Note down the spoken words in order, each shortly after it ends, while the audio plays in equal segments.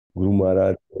गुरु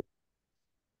महाराज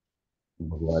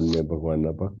भगवान ने भगवान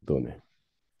भक्तों ने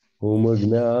ओम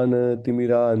ज्ञान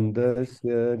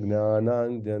तिमिरांधस्य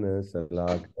ज्ञानांजन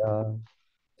शलाकया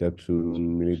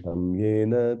चक्षुरुन्मिलितं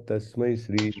येन तस्मै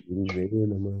श्री गुरुवे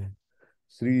नमः।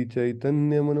 श्री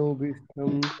चैतन्य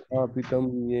मनोभीष्टं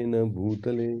स्थापितं येन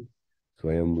भूतले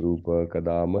स्वयं रूप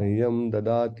कदा मह्यं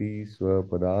ददाति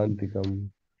स्वपदान्तिकम्।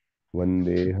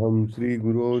 वन्देऽहं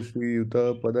श्रीगुरो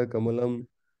श्रीयुतपदकमलं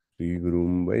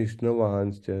श्रीगुरुं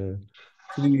वैष्णवांश्च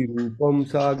श्रीरूपं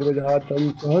साग्रजातं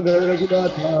सहगण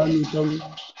रघुनाथान्वितं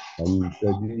तं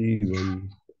सजीवं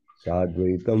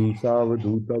साद्वैतं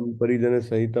सावधूतं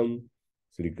परिजनसहितं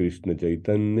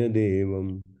श्रीकृष्णचैतन्यदेवं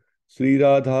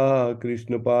श्रीराधा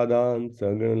कृष्णपादान्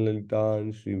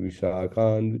सगणललितान्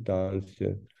श्रीविशाखान्वितांश्च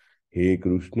हे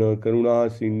कृष्ण करुणा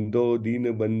सिन्धो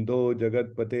दीनबन्धो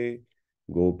जगत्पते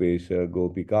गोपेश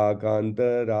गोपिका कांत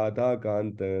राधा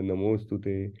कांत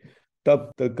नमोस्तुते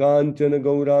तप्त कांचन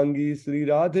गौरांगी श्री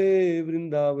राधे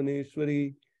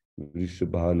वृंदावनेश्वरी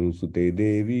वृषभानुसुते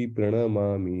देवी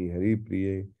प्रणमामि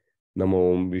हरिप्रिये।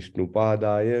 नमो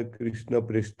विष्णुपादाय कृष्ण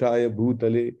पृष्ठाय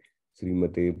भूतले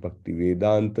श्रीमते भक्ति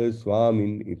वेदांत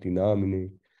स्वामिन इति नामिने।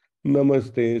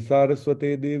 नमस्ते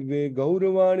सारस्वते देव्ये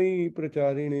गौरवाणी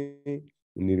प्रचारिणे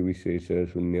निर्विशेष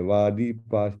शून्यवादी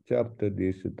पाश्चात्य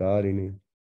देश तारिणे।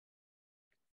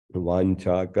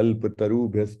 वाञ्छा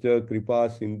कल्पतरुभ्यश्च कृपा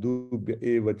सिन्धुभ्य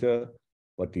एव च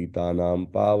पतितानां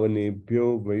पावनेभ्यो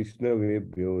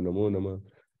वैष्णवेभ्यो नमो नमः।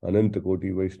 अनंत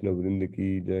कोटि वैष्णव वृंद की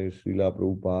जय। श्रीला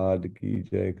प्रभुपाद की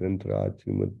जय। ग्रंथराज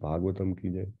श्रीमद् भागवतम की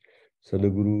जय।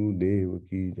 सदगुरु देव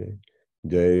की जय।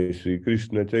 जय श्री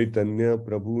कृष्ण चैतन्य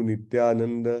प्रभु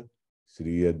नित्यानंद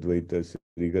श्री अद्वैत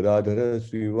श्री गदाधर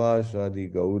श्रीवासादि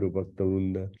गौर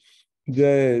भक्तवृंद।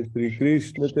 जय श्री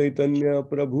कृष्ण चैतन्य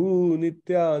प्रभु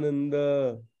नित्यानंद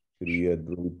श्री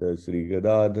अद्वैत श्री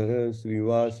गदाधर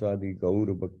श्रीवासादि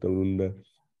गौर भक्तवृंद।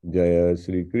 जय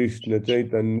श्री कृष्ण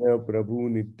चैतन्य प्रभु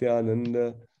नित्यानंद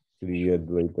श्री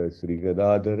अद्वैत श्री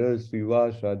गदाधर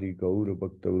श्रीवासादि गौर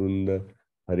भक्तवृंद।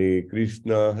 हरे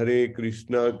कृष्ण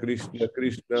कृष्ण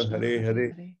कृष्ण हरे हरे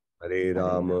हरे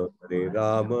राम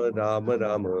राम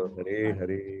राम हरे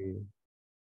हरे।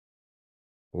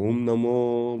 ओम नमो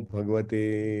भगवते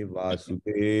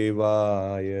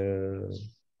वासुदेवाय।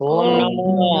 ओम नमो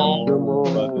नमो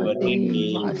भगवते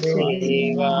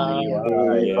वासुदेवाय।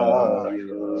 वासुदेवाय।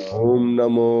 ओम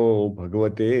नमो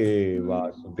भगवते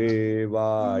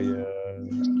वासुदेवाय।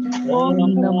 ओम ओम नमो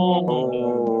नमो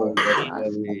भगवते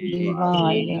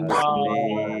वासुदेवाय।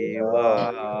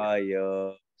 वासुदेवाय।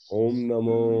 ओम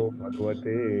नमो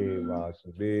भगवते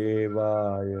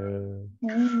वासुदेवाय।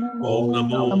 ओम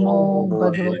नमो नमो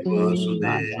भगवते भगवते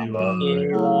वासुदेवाय।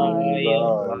 वासुदेवाय।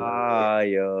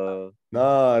 वाय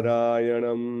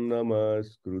नारायणं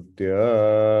नमस्कृत्य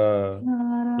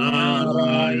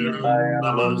नारायणं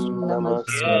नारायणं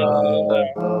नमस्कृत्य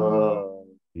नमस्कृत्य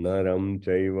नरं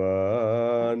चैव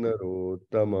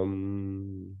नरोत्तमम्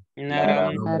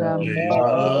नरं नरं चैव चैव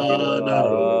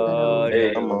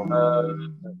नरोत्तमम्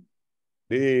नरोत्तमम्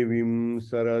देवीं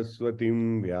सरस्वतीं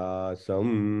व्यासं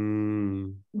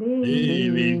देवीं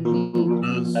देवीं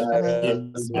सरस्वतीं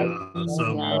सरस्वतीं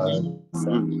व्यासं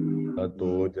व्यासं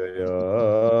ततो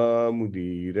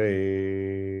जयमुदीरये।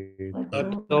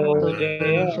 ततो ततो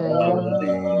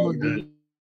जयमुदीरये।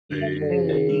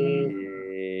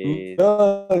 जयमुदीरये।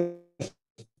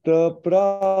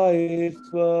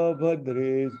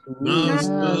 नष्टप्रायेष्वभद्रेषु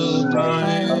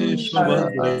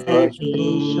नष्टप्रायेष्वभद्रेषु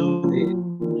नष्टप्रायेषु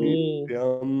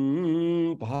नित्यं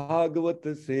भागवत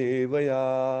सेवया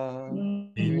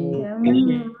नित्यं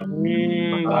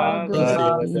भागवत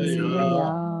भागवत सेवया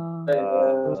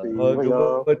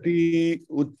भगवती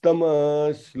उत्तम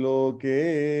श्लोके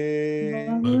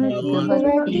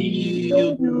भगवती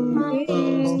श्लोके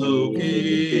श्लोके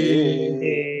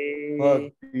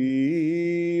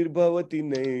भक्तिर्भवति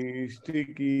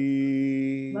नैष्ठिकी।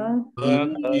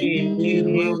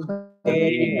 भक्तिर्भवति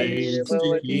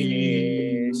भवति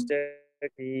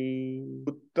नैष्ठिकी।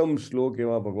 उत्तम श्लोक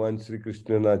एवं भगवान श्री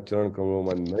कृष्ण चरण कमलों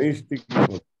में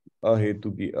नैष्ठिकी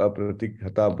अहेतु की अप्रतिक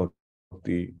हता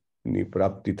भक्ति ની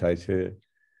પ્રાપ્તિ થાય છે।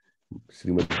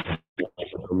 શ્રીમદ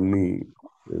ભાગવતમની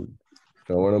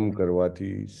શ્રવણમ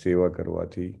કરવાથી સેવા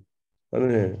કરવાથી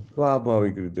અને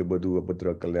સ્વાભાવિક રીતે બધું અભદ્ર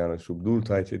કલ્યાણ શુભ દૂર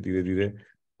થાય છે। ધીરે ધીરે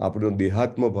આપણો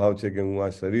દેહાત્મ ભાવ છે કે હું આ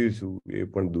શરીર છું એ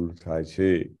પણ દૂર થાય છે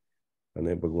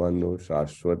અને ભગવાનનો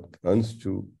શાશ્વત અંશ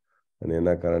છું અને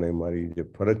એના કારણે મારી જે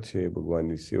ફરજ છે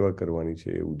ભગવાનની સેવા કરવાની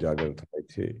છે એ ઉજાગર થાય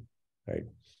છે। Right,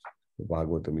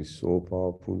 Bhagavatam is so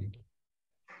powerful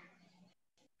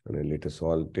and let us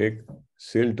all take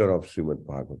shelter of Shrimad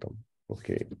Bhagavatam.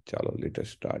 Okay, chalo, let us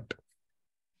start.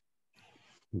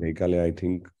 ગઈકાલે આઈ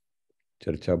થિંક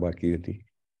ચર્ચા બાકી હતી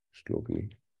શ્લોકની.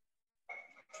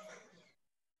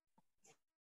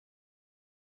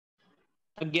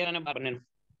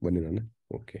 બનેલા ને?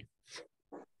 ઓકે,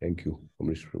 થેન્ક યુ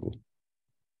અમરીશ પ્રભુ.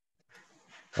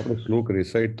 આપણે શ્લોક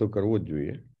રિસાઇટ તો કરવો જ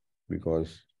જોઈએ,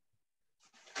 બીકોઝ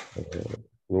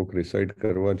શ્લોક રિસાઇટ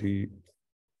કરવાથી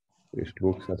એ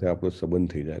શ્લોક સાથે આપણો સંબંધ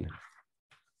થઈ જાય ને.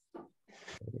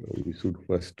 We should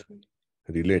first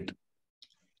relate.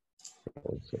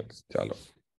 ચાલો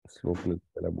શ્લોકને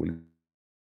પહેલા બોલી.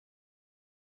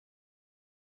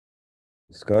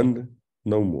 સ્કંદ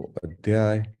 9મો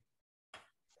અધ્યાય,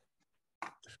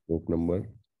 શ્લોક નંબર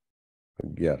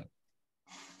 11,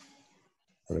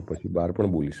 અને પછી 12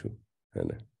 પણ બોલીશું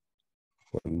એને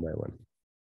વન બાય વન.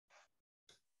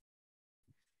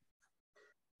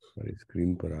 મારી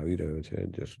સ્ક્રીન પર આવી રહ્યો છે,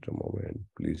 just a moment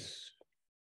please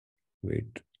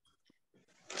weight.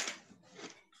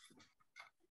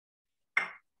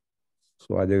 સો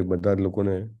આજે બધા જ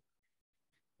લોકોને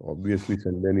ઓબ્વિયસલી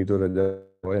સન્ડેની તો રજા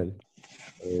હોય જ,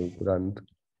 ઉપરાંત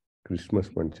ક્રિસમસ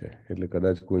પણ છે, એટલે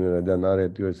કદાચ કોઈને રજા ના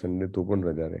રહેતી હોય સન્ડે તો પણ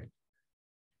રજા રહે.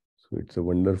 So it's a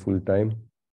wonderful time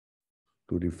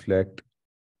to reflect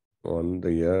on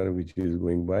the year which is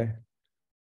going by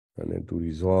અને two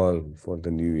resolve for the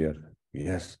new year.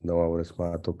 Yes, નવા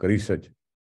વર્ષમાં આ તો કરીશ જ.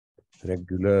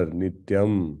 રેગ્યુલર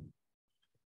નિત્યમ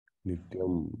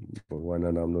નિત્યમ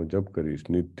ભગવાનના નામનો જપ કરીશ,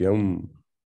 નિત્યમ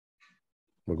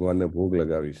ભગવાનને ભોગ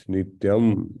લગાવીશ, નિત્યમ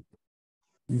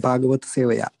ભાગવત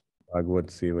સેવયા. ભાગવત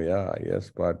સેવયા. યસ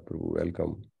પાર્થ પ્રભુ,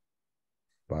 વેલકમ.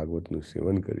 ભાગવતનું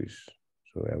સેવન કરીશ.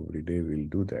 So every day will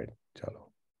do that. ચાલો.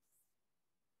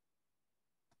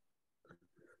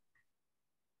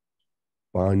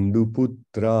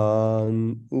 પાંડુપુત્રાન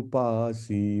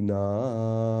ઉપાસીનાન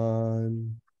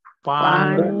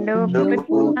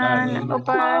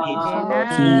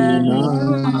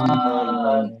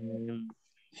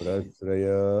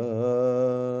પ્રશ્રય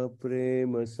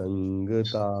પ્રેમ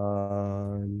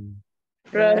સંગતાન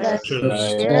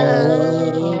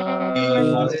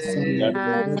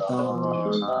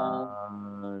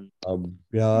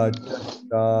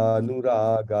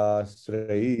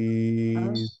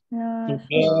અભ્યાચષ્ટાનુરાગાશ્રય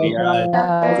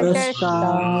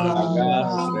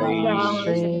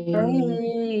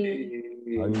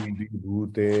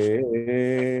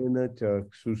અંધીભૂતેન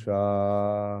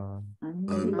ચક્ષુષા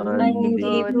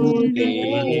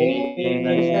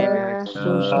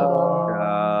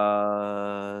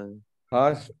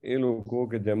ખાસ એ લોકો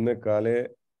કે જેમને કાલે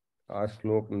આ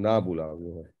શ્લોક ના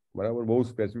બોલાવ્યો હોય, બરાબર, બહુ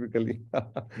સ્પેસિફિકલી.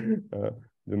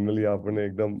 જનરલી આપણને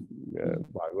એકદમ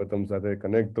ભાગવતમ સાથે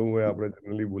કનેક્ટ થવું હોય, આપણે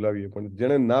જનરલી બોલાવીએ, પણ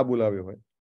જેને ના બોલાવ્યો હોય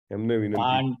એમને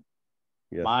વિનંતી.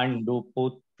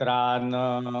 પાંડુપુત્રાન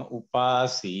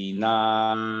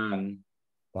ઉપાસીનાન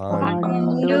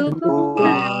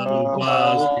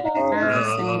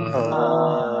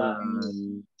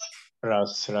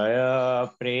પ્રશ્રય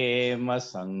પ્રેમ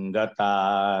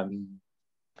સંગતાન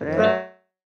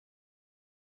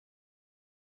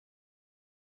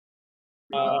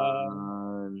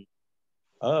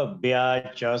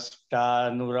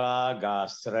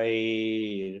અભ્યાચષ્ટાનુરાગાશ્રૈ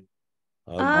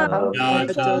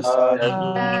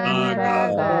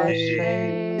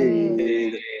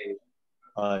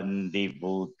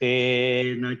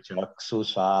અંધિભૂતેન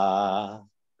ચક્ષુષા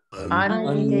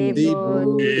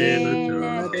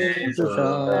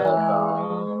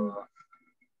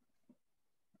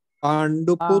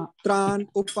પાંડુપુત્રાન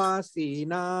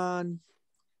ઉપાસીનાન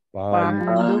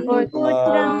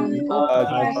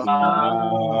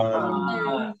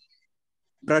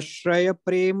પ્રશ્રય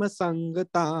પ્રેમ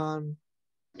સંગતાન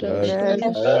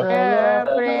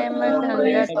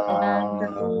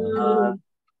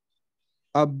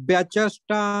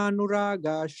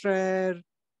અભ્યાચષ્ટાનુરાગાશ્રૈર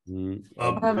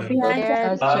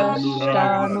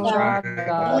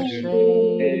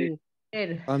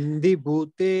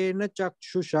અંધિભૂતેન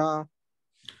ચક્ષુષા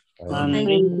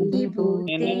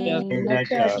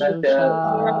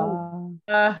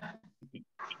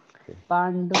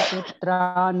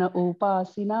પાંડુપુત્રાન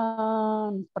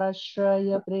ઉપાસીનાન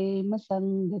પ્રશ્રય પ્રેમ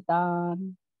સંગતાન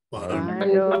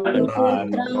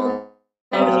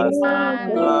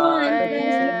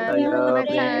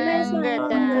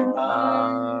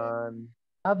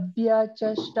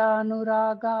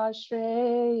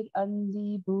અભ્યાચષ્ટાનુરાગાશ્રૈર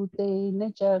અંધીભૂતેન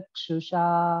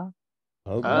ચક્ષુષા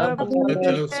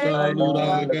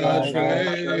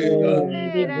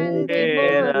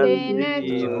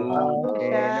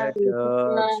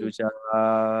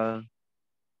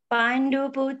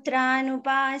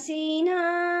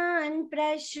પાંડુપુત્રાનુપાસીનાન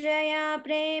પ્રશ્રયા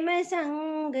પ્રેમ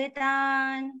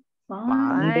સંગતાન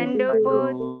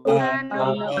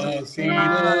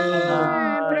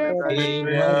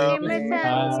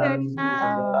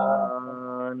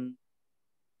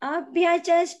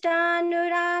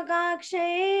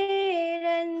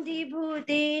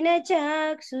अभ्यचष्टानुरागाक्षैरन्धिभूतेन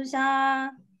चक्षुषा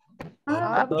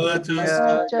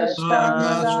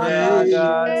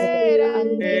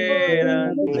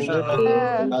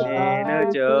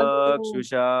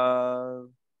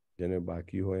જેને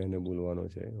બાકી હોય એને બોલવાનો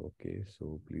છે. Okay, so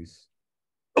please.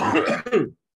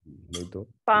 નહીં તો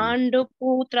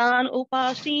પાંડુપુત્રાન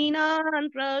ઉપાસીનાન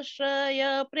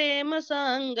પ્રશ્રય પ્રેમ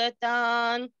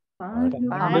સંગતાન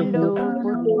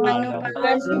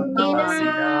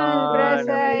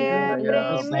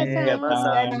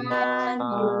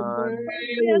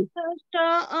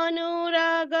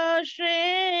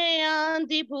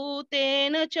અનુરાગશ્રેયાંતિ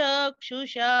ભૂતેન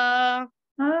ચક્ષુષા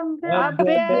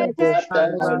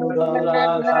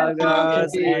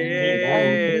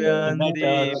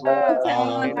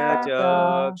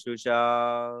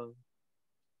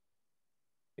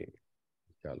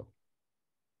ચાલો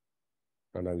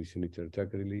આના વિશેની ચર્ચા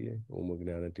કરી લઈએ. ઓમ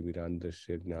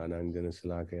જ્ઞાનતિમિરાંધસ્ય જ્ઞાનાંજન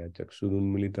શલાકયા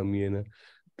ચક્ષુરુન્મિલિતમ યેન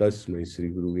તસ્મૈ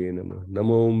શ્રી ગુરુવે નમઃ.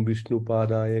 નમો ઓમ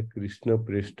વિષ્ણુપાદાય કૃષ્ણ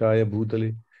પ્રેષ્ઠાય ભૂતલે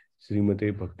શ્રીમતે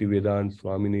ભક્તિવેદાંત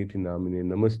સ્વામિનેતિ નામિને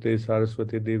નમસ્તે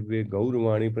સારસ્વતે દેવ્ય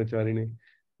ગૌરવાણી પ્રચારિણે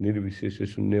નિર્વિશેષ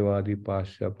શૂન્યવાદી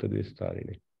પાશ્ચાત્ય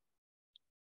દેશતારિણે.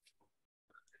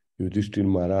 યુધિષ્ઠિર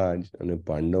મહારાજ અને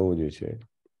પાંડવો જે છે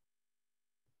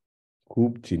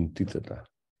ખૂબ ચિંતિત હતા.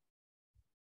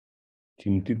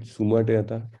 ચિંતિત શું માટે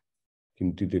હતા?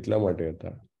 ચિંતિત એટલા માટે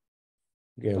હતા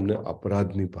કે એમને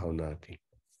અપરાધની ભાવના હતી.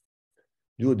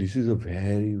 જો this is a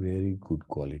very very good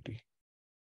quality.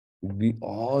 We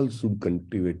all should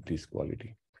cultivate this quality.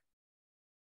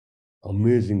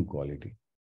 Amazing quality.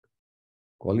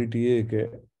 Quality એ કે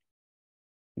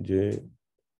જે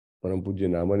પરમ પૂજ્ય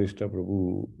નામાનિષ્ઠા પ્રભુ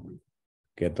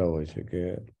કહેતા હોય છે કે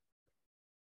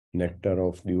નેક્ટર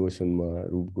ઓફ ડિવોશનમાં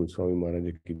રૂપ ગોસ્વામી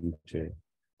મહારાજે કીધું છે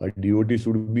a devotee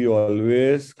should be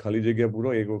always ખાલી જગ્યા પૂરો.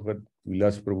 એક વખત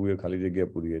વિલાસ પ્રભુએ ખાલી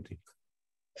જગ્યા પૂરી હતી.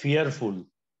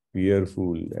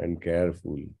 fearful and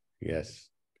careful. yes.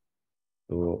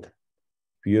 તો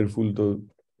ફિયરફુલ તો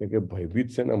કે ભયભીત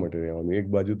શેના માટે રહેવાનું? એક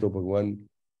બાજુ તો ભગવાન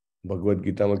ભગવદ્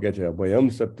ગીતામાં કહે છે અભયમ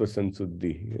સત્વ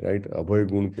સંશુદ્ધિ, રાઈટ? અભય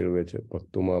ગુણ કેળવે છે,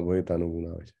 ભક્તોમાં અભયતાનો ગુણ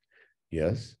આવે છે.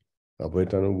 યસ,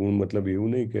 અભયતાનો ગુણ મતલબ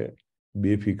એવું નહીં કે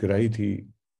બેફિકરાઈથી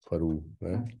ફરવું.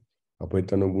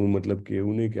 અભયતાનો ગુણ મતલબ કે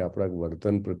એવું નહીં કે આપણા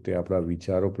વર્તન પ્રત્યે, આપણા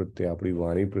વિચારો પ્રત્યે, આપણી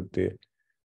વાણી પ્રત્યે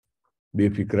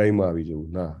બેફિકરાઈમાં આવી જવું.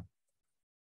 ના,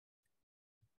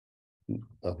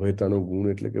 અભયતાનો ગુણ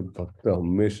એટલે કે ભક્ત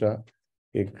હંમેશા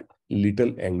એક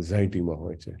લિટલ એન્ઝાઇટીમાં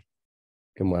હોય છે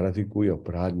કે મારાથી કોઈ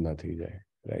અપરાધ ના થઈ જાય.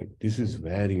 Right? This is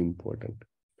very important.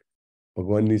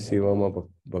 ભગવાનની સેવામાં,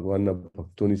 ભગવાનના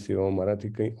ભક્તોની સેવામાં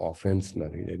મારાથી કંઈ ઓફેન્સ ના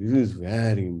થઈ જાય. This is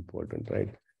very important.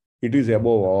 Right? It is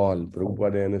above all.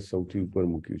 પ્રભુપાદે એને સૌથી ઉપર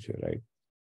મૂક્યું છે. Right?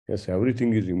 Yes,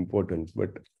 everything is important,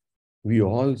 but we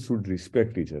all should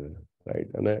respect each other.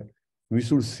 Right? અને વી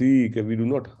શુડ સી કે we do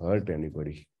not hurt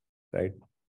anybody. Right?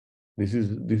 This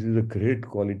is a great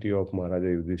quality of Maharaja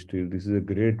Yudhishthir. This is a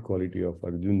great quality of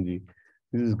Arjunji.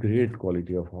 This is great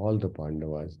quality of all the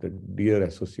Pandavas, the dear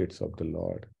associates of the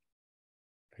Lord.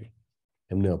 Right?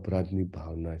 એમને અપરાધની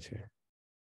ભાવના છે.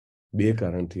 બે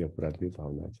કારણથી અપરાધની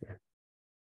ભાવના છે.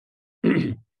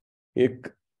 એક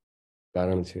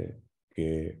કારણ છે કે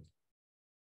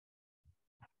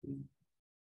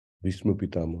ભીષ્મ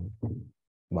પિતામહ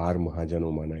 12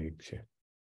 મહાજનોમાંના એક છે.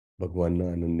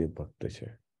 ભગવાનના અનન્ય ભક્ત છે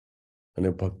અને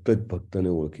ભક્ત જ ભક્તને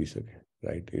ઓળખી શકે.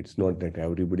 Right? It's not that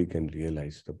everybody can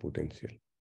realise the potential.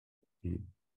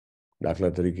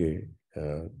 દાખલા તરીકે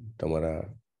તમારા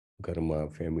ઘરમાં,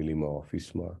 ફેમિલીમાં,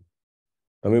 ઓફિસમાં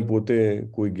તમે પોતે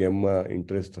કોઈ ગેમમાં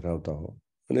ઇન્ટરેસ્ટ ધરાવતા હો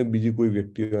અને બીજી કોઈ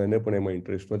વ્યક્તિ હોય એને પણ એમાં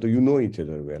ઇન્ટરેસ્ટ હોય, તો you know each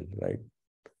other well. Right?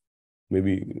 May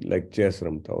B like chess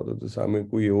રમતા હો તો સામે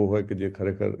કોઈ એવો હોય કે જે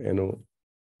ખરેખર એનો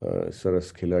સરસ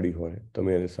ખેલાડી હોય,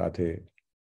 તમે એને સાથે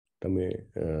તમે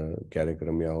ક્યારેક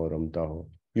રમ્યા હો, રમતા હો,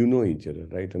 you know each other.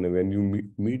 Right? અને when you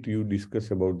meet you discuss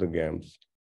about the games.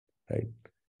 Right?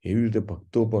 એવી રીતે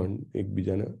ભક્તો પણ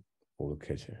એકબીજાને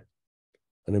ઓળખે છે.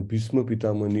 અને ભીષ્મ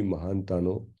પિતામહની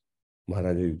મહાનતાનો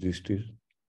મહારાજા યુધિષ્ઠિર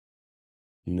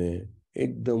ને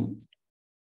એકદમ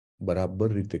બરાબર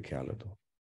રીતે ખ્યાલ હતો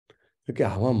કે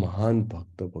આવા મહાન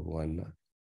ભક્ત ભગવાનના,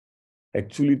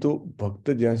 એકચ્યુઅલી તો ભક્ત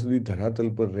જ્યાં સુધી ધરાતલ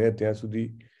પર રહે ત્યાં સુધી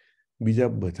બીજા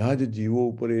બધા જ જીવો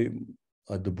ઉપર એ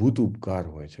અદ્ભુત ઉપકાર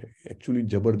હોય છે. એકચ્યુઅલી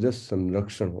જબરજસ્ત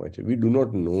સંરક્ષણ હોય છે. વી ડુ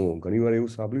નોટ નો. ઘણી વાર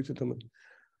એવું સાંભળ્યું છે તમે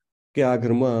કે આ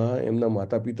ઘરમાં એમના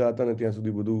માતા પિતા હતા ને ત્યાં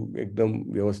સુધી બધું એકદમ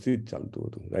વ્યવસ્થિત ચાલતું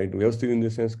હતું. રાઈટ? વ્યવસ્થિત ઇન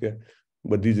ધ સેન્સ કે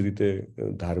બધી જ રીતે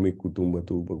ધાર્મિક કુટુંબ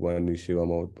હતું, ભગવાનની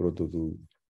સેવામાં ઓતપ્રોત હતું,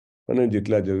 અને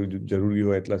જેટલા જરૂરી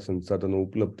હોય એટલા સંસાધનો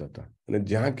ઉપલબ્ધ હતા. અને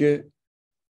જ્યાં કે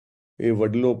એ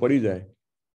વડલો પડી જાય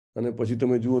અને પછી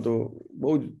તમે જુઓ તો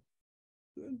બહુ જ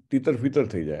તીતર ફિતર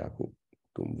થઈ જાય આખું.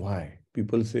 તો વાય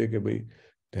પીપલ સે કે ભાઈ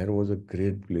there was a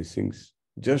great blessings.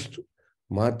 Just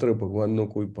માત્ર ભગવાનનો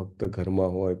કોઈ ભક્ત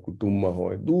ઘરમાં હોય, કુટુંબમાં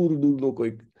હોય, દૂર દૂરનો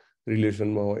કોઈ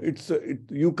રિલેશનમાં હોય,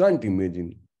 you can't imagine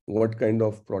what kind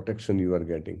of protection you are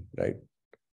getting, right?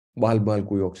 બાલ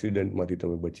કોઈ ઓક્સિડન્ટમાંથી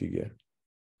તમે બચી ગયા,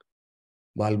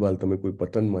 બાલ તમે કોઈ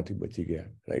પતનમાંથી બચી ગયા,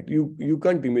 રાઈટ? You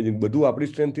can't imagine. બધું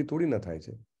આપણી સ્ટ્રેન્થથી થોડી ના થાય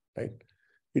છે, right?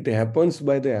 It happens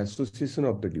by the association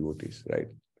of the ડિવોટીઝ,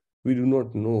 right? We do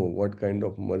not know what kind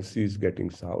of mercy is getting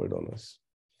showered on us.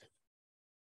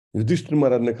 Yudhishthir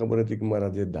મહારાજને ખબર હતી કે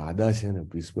મારા જે દાદા છે ને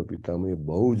ભીષ્મ પિતામહ, એ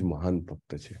બહુ જ મહાન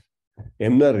ભક્ત છે.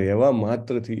 એમના રહેવા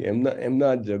માત્રથી,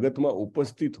 એમના જગતમાં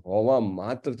ઉપસ્થિત હોવા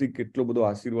માત્રથી કેટલો બધો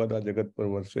આશીર્વાદ આ જગત પર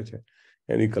વરસે છે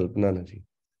એની કલ્પના નથી,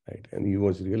 right? And he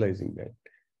was realising that.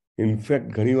 In fact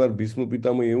ઘણીવાર ભીષ્મ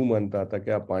પિતામહ એવું માનતા હતા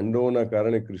કે આ પાંડવોના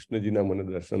કારણે કૃષ્ણજીના મને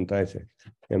દર્શન થાય છે,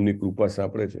 એમની કૃપા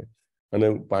સાંપડે છે. અને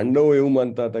પાંડવો એવું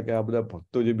માનતા હતા કે આ બધા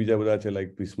ભક્તો જે બીજા બધા છે,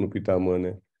 લાઈક ભીષ્મ પિતામહ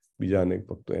અને બીજા અનેક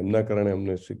ભક્તો, એમના કારણે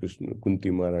અમને શ્રી કૃષ્ણ,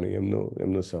 કુંતી મહારાણી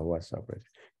એમનો સહવાસ સાંપડે છે.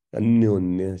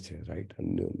 અન્યોન્ય છે, રાઈટ?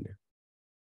 અન્યોન્ય.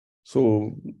 સો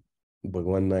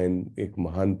ભગવાનના એક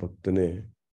મહાન ભક્તને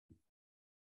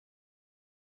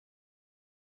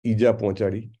ઈજા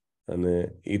પહોંચાડી, અને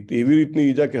એવી રીતની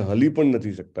ઈજા કે હલી પણ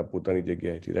નથી શકતા પોતાની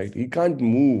જગ્યાએથી, રાઈટ? He can't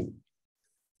move.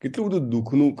 કેટલું બધું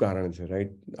દુઃખનું કારણ છે,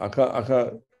 રાઈટ? આખા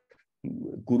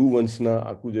કુરુવંશના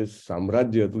આખું જે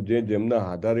સામ્રાજ્ય હતું, જેમના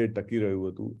આધારે ટકી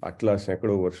રહ્યું હતું આટલા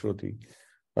સેંકડો વર્ષોથી,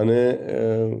 અને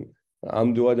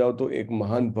આમ જોવા જાવ તો એક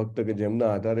મહાન ભક્ત કે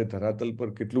જેમના આધારે ધરાતલ પર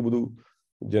કેટલું બધું,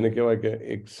 જેને કહેવાય કે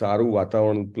એક સારું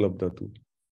વાતાવરણ ઉપલબ્ધ હતું,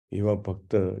 એવા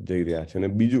ભક્ત જઈ રહ્યા છે. અને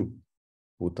બીજું,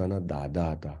 પોતાના દાદા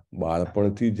હતા,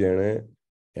 બાળપણથી જેણે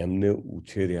એમને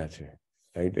ઉછેર્યા છે,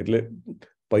 રાઈટ? એટલે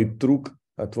પૈતૃક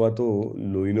અથવા તો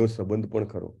લોહીનો સંબંધ પણ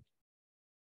ખરો.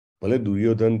 ભલે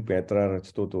દુર્યોધન પેતરા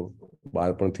રચતો હતો,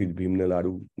 બાળપણથી જ ભીમને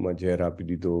લાડુમાં ઝેર આપી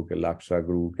દીધો, કે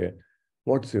લાક્ષાગૃહ, કે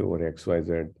વોટ્સ એવર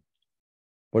XYZ,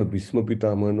 પણ ભીષ્મ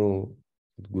પિતામહનો,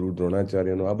 ગુરુ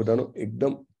દ્રોણાચાર્યનો, આ બધાનો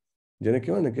એકદમ, જેને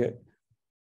કહેવાય ને કે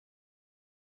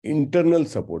ઇન્ટરનલ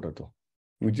સપોર્ટ હતો,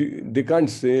 દે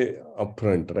કાન્ટ સે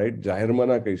અપફ્રન્ટ, રાઈટ? જાહેરમાં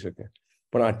ના કહી શકે,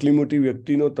 પણ આટલી મોટી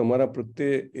વ્યક્તિનો તમારા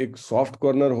પ્રત્યે એક સોફ્ટ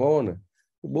કોર્નર હોવો ને,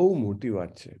 બહુ મોટી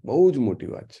વાત છે, બહુ જ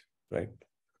મોટી વાત છે, રાઈટ?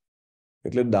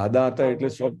 એટલે દાદા હતા એટલે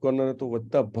સોફ્ટ કોર્નર હતો,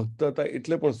 વધતા ભક્ત હતા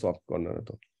એટલે પણ સોફ્ટ કોર્નર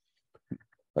હતો.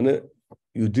 અને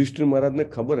યુધિષ્ઠિર મહારાજને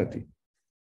ખબર હતી,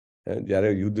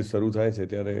 જ્યારે યુદ્ધ શરૂ થાય છે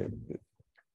ત્યારે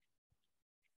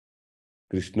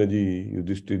કૃષ્ણજી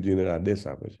યુધિષ્ઠિરજીને આદેશ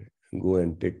આપે છે, go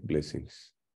and take blessings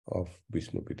of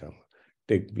Bhishma Pitamah,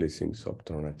 tech blessings of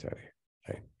Dronacharya,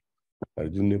 right?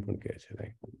 અર્જુનને પણ કહે છે,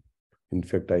 right?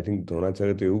 In fact I think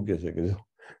Dronacharya તો એવું કહે છે કે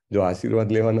જો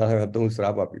આશીર્વાદ લેવા ના આવ્યા તો હું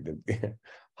શ્રાપ આપી દઉં, કે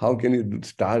how can you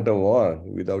start a war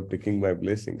without taking my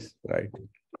blessings, right?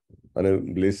 અને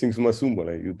બ્લેસિંગ્સમાં શું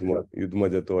મળે?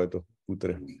 યુદ્ધમાં જતો હોય તો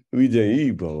ઉતરે વિજયી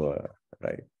ભવ,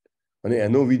 રાઈટ? અને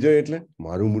એનો વિજય એટલે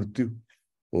મારું મૃત્યુ.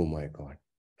 Oh my God,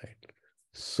 right?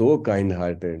 So kind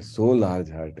hearted, so large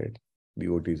hearted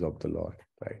devotees of the Lord,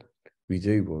 right?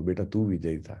 વિજયી ભવ, બેટા તું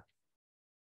વિજયી થા.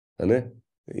 અને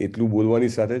એટલું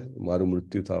બોલવાની સાથે જ મારું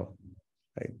મૃત્યુ થાવ,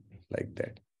 રાઈટ? Like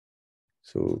that.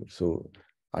 સો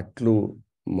આટલું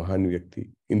મહાન વ્યક્તિ.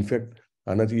 ઇનફેક્ટ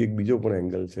આનાથી એક બીજો પણ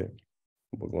એંગલ છે,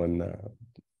 ભગવાનના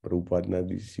પ્રભુપાદના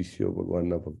શિષ્યો,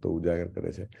 ભગવાનના ભક્તો ઉજાગર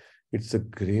કરે છે. It's a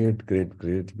great great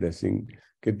great blessing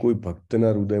કે કોઈ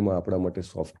ભક્તના હૃદયમાં આપણા માટે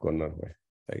સોફ્ટ કોર્નર હોય,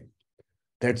 right?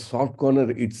 That soft corner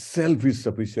itself is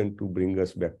sufficient to bring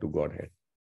us back to Godhead,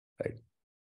 right?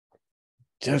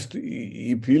 Just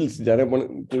he feels, જ્યારે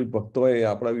પણ કોઈ ભક્ત હોય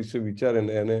આપણા વિશે વિચારે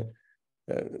ને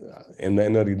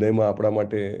એના હૃદયમાં આપણા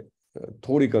માટે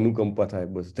થોડીક અનુકંપા થાય,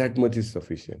 બસ that much is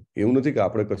sufficient. એવું નથી કે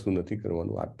આપણે કશું નથી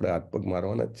કરવાનું, આપણે હાથ પગ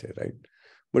મારવાના જ છે, right?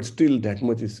 But still that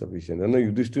much is sufficient. અને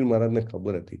યુધિષ્ઠિર મહારાજને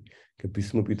ખબર હતી કે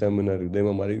ભીષ્મ પિતામહના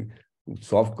હૃદયમાં મારી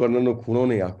સોફ્ટ કોર્નરનો ખૂણો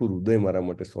નહીં, આખું હૃદય મારા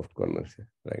માટે સોફ્ટ કોર્નર છે,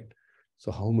 right?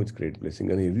 So how much great blessing.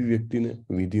 અને એવી વ્યક્તિને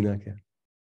વિધિ નાખ્યા,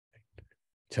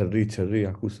 છર્રી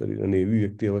આખું શરીર, અને એવી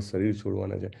વ્યક્તિ હવે શરીર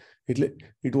છોડવાના છે. એટલે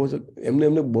ઇટ વોઝ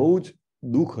એમને બહુ જ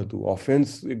દુઃખ હતું. ઓફેન્સ,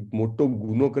 એક મોટો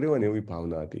ગુનો કર્યો ને એવી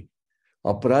ભાવના હતી.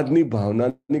 અપરાધની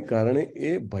ભાવનાને કારણે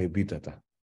એ ભયભીત હતા,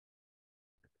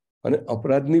 અને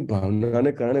અપરાધની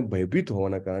ભાવનાને કારણે ભયભીત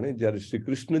હોવાના કારણે જ્યારે શ્રી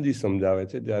કૃષ્ણજી સમજાવે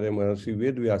છે, જ્યારે મહર્ષિ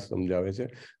વેદવ્યાસ સમજાવે છે,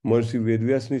 મહર્ષિ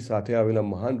વેદવ્યાસની સાથે આવેલા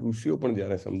મહાન ઋષિઓ પણ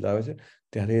જ્યારે સમજાવે છે,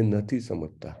 ત્યારે એ નથી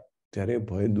સમજતા, ત્યારે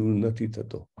ભય દૂર નથી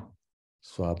થતો.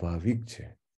 સ્વાભાવિક છે,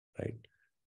 right?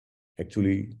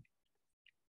 Actually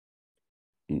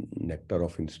nectar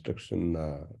of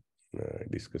ઇન્સ્ટ્રક્શનના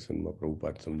ડિસ્કશનમાં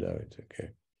Prabhupada સમજાવે છે કે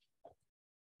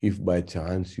if by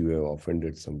chance you have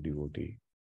offended some devotee,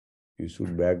 you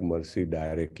should beg mercy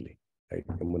directly, right?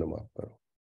 એમને માફ કરો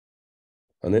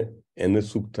અને એને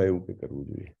સુખ થાય એવું કે કરવું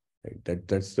જોઈએ, right?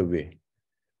 That's the way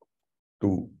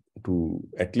to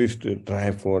at least try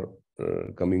for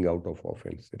coming out of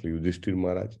offense. એટલે યુધિષ્ઠિર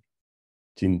મહારાજ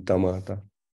ચિંતામાં હતા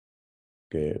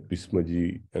કે ભીષ્મજી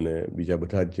અને બીજા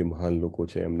બધા જે મહાન લોકો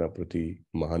છે એમના પ્રતિ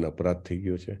મહાન અપરાધ થઈ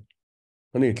ગયો છે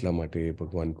અને એટલા માટે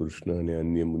ભગવાન કૃષ્ણ અને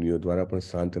અન્ય મુનિઓ દ્વારા પણ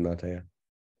શાંત ના થયા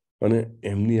અને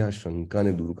એમની આ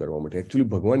શંકાને દૂર કરવા માટે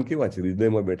એકચ્યુઅલી ભગવાન કેવા છે,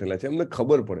 હૃદયમાં બેઠેલા છે, એમને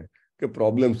ખબર પડે કે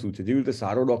પ્રોબ્લેમ શું છે. જેવી રીતે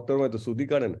સારો ડોક્ટર હોય તો શોધી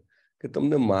કાઢે ને કે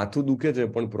તમને માથું દુખે છે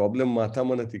પણ પ્રોબ્લેમ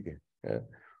માથામાં નથી, કે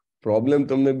પ્રોબ્લેમ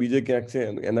તમને બીજે ક્યાંક છે,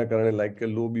 એના કારણે લાઈક કે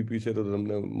લો બીપી છે તો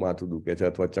તમને માથું દુખે છે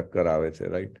અથવા ચક્કર આવે છે,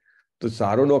 રાઈટ? તો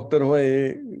સારો ડોક્ટર હોય એ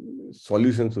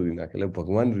સોલ્યુશન શોધી નાખે. એટલે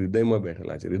ભગવાન હૃદયમાં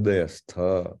બેઠેલા છે, હૃદયસ્થ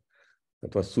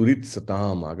અથવા સુરિત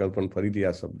સતામ, આગળ પણ ફરીથી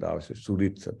આ શબ્દ આવશે,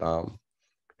 સુરિત સતામ.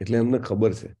 એટલે એમને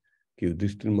ખબર છે કે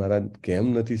યુધિષ્ઠિર મહારાજ કેમ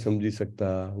નથી સમજી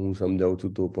શકતા, હું સમજાવું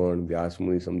છું તો પણ, વ્યાસ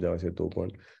મુનિ સમજાવે છે તો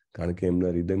પણ, કારણ કે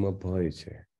એમના હૃદયમાં ભય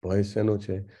છે. ભય શેનો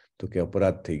છે? તો કે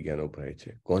અપરાધ થઈ ગયાનો ભય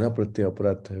છે. કોના પ્રત્યે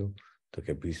અપરાધ થયો? તો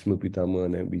કે ભીષ્મ પિતામહ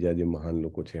અને બીજા જે મહાન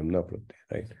લોકો છે એમના પ્રત્યે,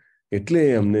 રાઈટ? એટલે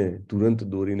એમને તુરંત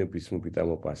દોરીને ભીષ્મ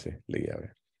પિતામહ પાસે લઈ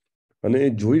આવ્યા અને એ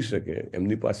જોઈ શકે,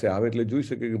 એમની પાસે આવે એટલે જોઈ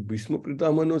શકે કે ભીષ્મ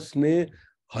પિતામહનો સ્નેહ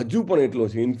હજુ પણ એટલો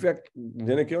છે. ઇનફેક્ટ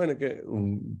જેને કહેવાય ને કે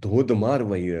ધોધમાર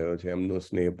વહી રહ્યો છે એમનો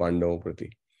સ્નેહ પાંડવો પ્રતિ.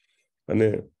 અને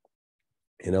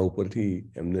એના ઉપરથી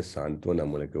એમને સાંત્વના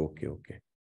મળે કે ઓકે ઓકે,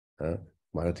 હા,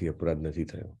 મારાથી અપરાધ નથી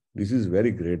થયો. This is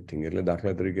very great thing. એટલે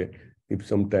દાખલા તરીકે if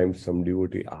sometimes some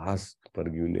devotee asks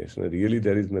forgiveness, really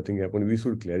there is nothing happened, we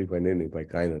should clarify, નહીં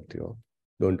ભાઈ કાંઈ નથી થયો,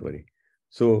 ડોન્ટ વરી.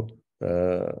 સો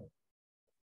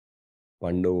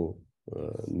પાંડવો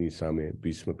ની સામે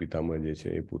ભીષ્મ પિતામહ જે છે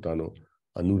એ પોતાનો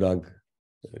અનુરાગ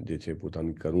જે છે,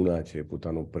 પોતાની કરુણા છે,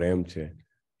 પોતાનો પ્રેમ છે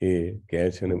એ કહે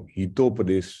છે ને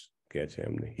હિતોપદેશ કહે છે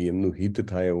એમને, એમનું હિત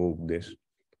થાય એવો ઉપદેશ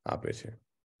આપે છે.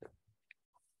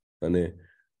 અને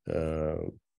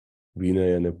વિનય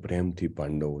અને પ્રેમથી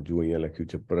પાંડવો, જો અહીંયા લખ્યું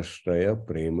છે પ્રશ્રય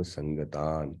પ્રેમ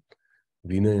સંગતાન,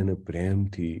 વિનય અને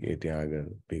પ્રેમથી એ ત્યાં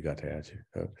આગળ ભેગા થયા છે,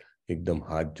 એકદમ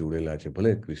હાથ જોડેલા છે.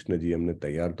 ભલે કૃષ્ણજી એમને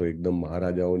તૈયાર તો એકદમ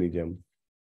મહારાજાઓની જેમ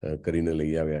કરીને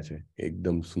લઈ આવ્યા છે,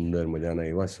 એકદમ સુંદર મજાના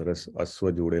એવા સરસ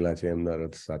અશ્વ જોડેલા છે એમના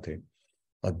રથ સાથે.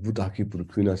 અદ્ભુત આખી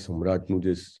પૃથ્વીના સમ્રાટનું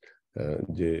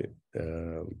જે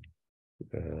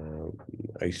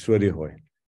ઐશ્વર્ય હોય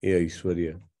એ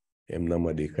ઐશ્વર્ય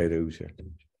એમનામાં દેખાઈ રહ્યું છે.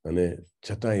 અને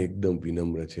છતાં એકદમ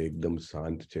વિનમ્ર છે, એકદમ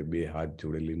શાંત છે, બે હાથ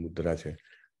જોડેલી મુદ્રા છે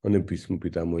અને ભીષ્મ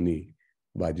પિતામહની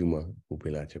બાજુમાં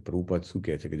ઉભેલા છે. પ્રભુપાદ શું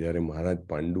કહે છે કે જ્યારે મહારાજ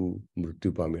પાંડુ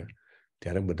મૃત્યુ પામ્યા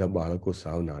ત્યારે બધા બાળકો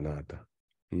સાવ નાના હતા.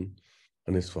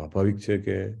 અને સ્વાભાવિક છે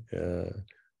કે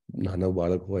નાના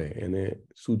બાળક હોય એને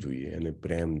શું જોઈએ? એને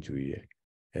પ્રેમ જોઈએ,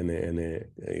 એને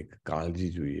એક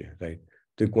કાળજી જોઈએ, રાઈટ?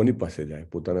 તો એ કોની પાસે જાય?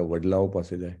 પોતાના વડલાઓ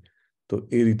પાસે જાય. તો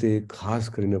એ રીતે ખાસ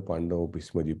કરીને પાંડવો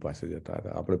ભીષ્મજી પાસે જતા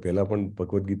હતા. આપણે પહેલા પણ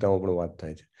ભગવદ્ ગીતામાં પણ વાત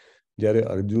થાય છે, જ્યારે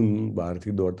અર્જુન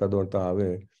બહારથી દોડતા દોડતા આવે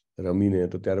રમીને,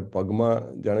 તો ત્યારે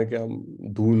પગમાં જાણે કે આમ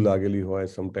ધૂળ લાગેલી હોય,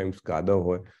 સમટાઈમ્સ કાદવ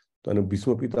હોય, તો અને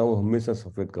ભીષ્મ પિતામહ હંમેશા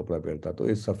સફેદ કપડાં પહેરતા. તો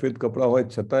એ સફેદ કપડાં હોય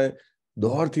છતાંય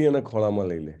દોડથી એના ખોળામાં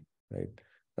લઈ લે, રાઈટ?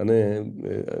 અને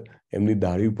એમની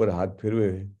દાઢી ઉપર હાથ ફેરવે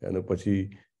અને પછી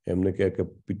એમને કહે કે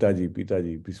પિતાજી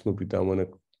પિતાજી. ભીષ્મ પિતામહને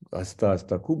હસતા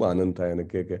હસતા ખૂબ આનંદ થાય અને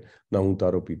કહે કે ના, હું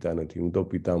તારો પિતા નથી, હું તો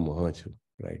પિતામહ છું,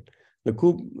 રાઈટ? એટલે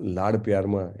ખૂબ લાડ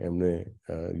પ્યારમાં એમને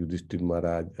યુધિષ્ઠિર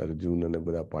મહારાજ, અર્જુન અને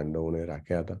બધા પાંડવોને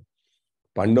રાખ્યા હતા.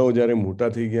 પાંડવો જ્યારે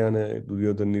મોટા થઈ ગયા અને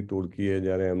દુર્યોધનની ટોળકીએ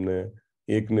જ્યારે એમને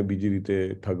એકને બીજી રીતે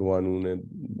ઠગવાનું ને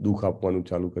દુઃખ આપવાનું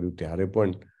ચાલુ કર્યું, ત્યારે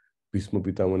પણ ભીષ્મ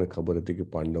પિતામહને ખબર હતી કે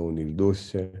પાંડવો નિર્દોષ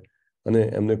છે અને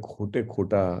એમને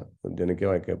ખોટા જેને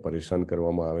કહેવાય કે પરેશાન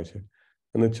કરવામાં આવે છે.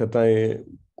 અને છતાં એ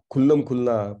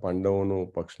ખુલ્લા પાંડવોનો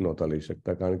પક્ષ નહોતા લઈ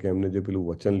શકતા, કારણ કે એમને જે પેલું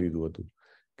વચન લીધું હતું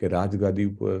કે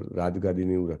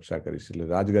રાજગાદીની હું રક્ષા કરીશ. એટલે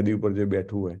રાજગાદી ઉપર જે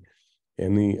બેઠું હોય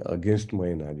એની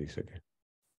અગેન્સ્ટમાં એ ના જઈ શકે.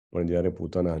 પણ જ્યારે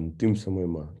પોતાના અંતિમ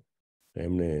સમયમાં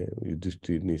એમને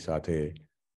યુધિષ્ઠિરની સાથે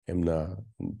એમના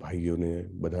ભાઈઓને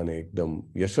બધાને એકદમ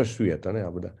યશસ્વી હતા ને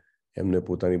આ બધા, એમને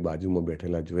પોતાની બાજુમાં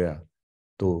બેઠેલા જોયા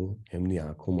તો એમની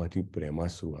આંખોમાંથી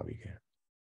પ્રેમાશ્રુ આવી ગયા.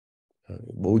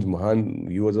 બહુ જ મહાન,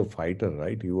 he was a fighter,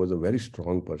 right? He was a very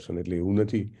strong person. એટલે એવું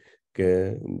નથી કે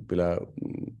પેલા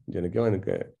જેને કહેવાય ને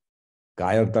કે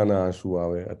કાયરતાના આંસુ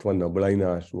આવે અથવા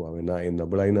નબળાઈના આંસુ આવે. ના, એ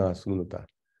નબળાઈના આંસુ નહોતા,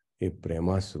 એ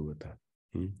પ્રેમાશ્રુ હતા.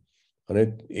 અને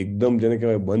એકદમ જેને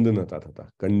કહેવાય બંધ નહોતા થતા,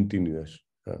 કન્ટિન્યુઅસ.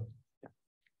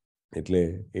 એટલે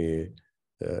એ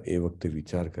એ વખતે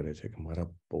વિચાર કરે છે કે મારા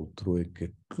પૌત્રોએ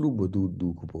કેટલું બધું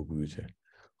દુઃખ ભોગવ્યું છે,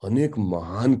 અનેક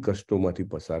મહાન કષ્ટોમાંથી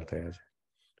પસાર થયા છે.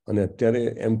 અને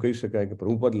અત્યારે એમ કહી શકાય કે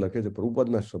પ્રભુપાદ લખે છે,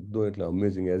 પ્રભુપાદના શબ્દો એટલે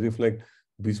amazing, as if like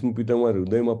Bhishma Pitamah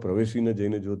હૃદયમાં પ્રવેશીને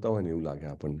જઈને જોતા હોય ને એવું લાગે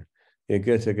આપણને. એ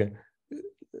કહે છે કે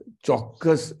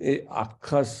ચોક્કસ એ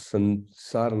આખા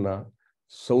સંસારના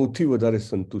સૌથી વધારે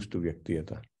સંતુષ્ટ વ્યક્તિ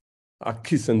હતા,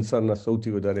 આખી સંસારના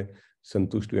સૌથી વધારે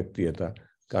સંતુષ્ટ વ્યક્તિ હતા.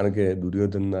 કારણ કે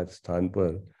દુર્યોધનના સ્થાન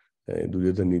પર,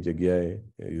 દુર્યોધનની જગ્યાએ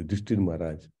યુધિષ્ઠિર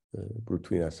મહારાજ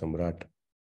પૃથ્વીના સમ્રાટ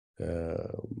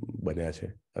બન્યા છે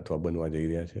અથવા બનવા જઈ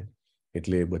રહ્યા છે.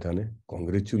 એટલે એ બધાને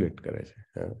કોંગ્રેચ્યુલેટ કરે છે,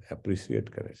 એપ્રિશિએટ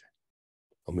કરે છે.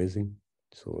 Amazing.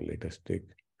 So let us take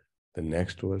the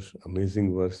next વર્ષ,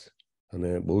 અમેઝિંગ વર્ષ.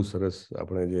 અને બહુ સરસ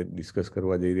આપણે જે ડિસ્કસ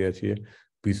કરવા જઈ રહ્યા છીએ,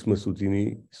 ભીષ્મ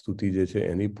સ્તુતિ જે છે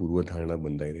એની પૂર્વધારણા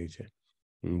બંધાઈ રહી છે.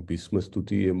 ભીષ્મ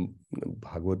સ્તુતિ એ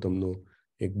ભાગવતમનો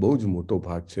એક બહુ જ મોટો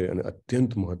ભાગ છે અને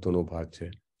અત્યંત મહત્વનો ભાગ છે.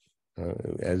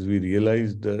 As we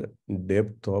realise the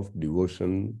depth of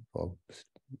devotion of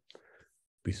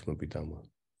Bhishma Pitamah,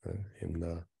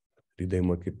 એમના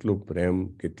હૃદયમાં કેટલો પ્રેમ,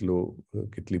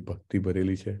 કેટલી ભક્તિ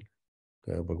ભરેલી છે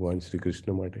ભગવાન શ્રી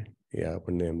કૃષ્ણ માટે, એ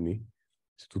આપણને એમની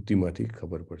સ્તુતિમાંથી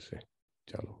ખબર પડશે.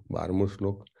 ચાલો 12મો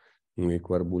શ્લોક હું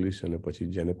એકવાર બોલીશ અને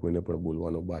પછી જેને કોઈને પણ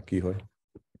બોલવાનો બાકી હોય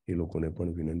એ લોકોને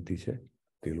પણ વિનંતી છે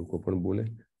તે લોકો પણ બોલે.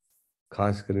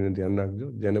 ખાસ કરીને ધ્યાન રાખજો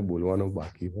જેને બોલવાનો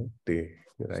બાકી હોય તે,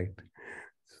 right.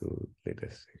 So let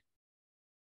S C.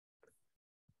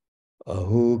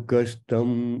 અહો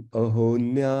કષ્ટમ અહો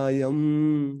ન્યાયમ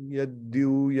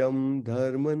યદ્યુયમ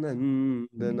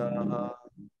ધર્મનંદના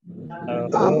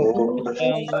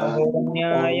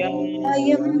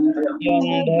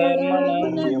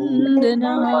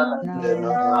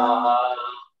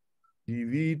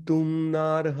જીવિતુમ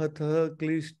નાર્હથ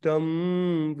ક્લિષ્ટમ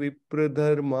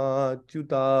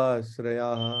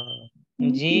વિપ્રધર્માચ્યુતાશ્રયા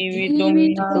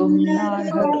જીવિતુમ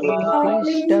નાર્હતિ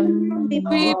ક્લિષ્ટમ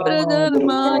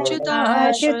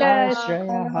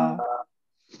વિપ્રધર્માચ્યુતાશ્રયઃ.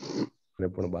 ને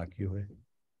પણ બાકી હોય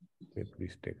એ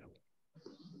પ્લીઝ ટેક અપ.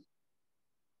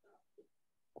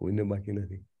 કોઈને બાકી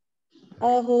નથી.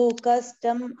 અહો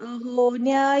કષ્ટમ અહો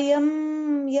ન્યાયમ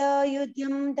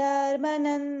યયુધ્યમ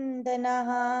ધર્મનંદનઃ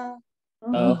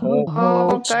અહો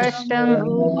કષ્ટમ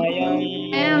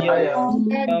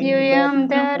યદ્યુયમ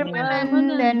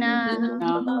ધર્મનંદનઃ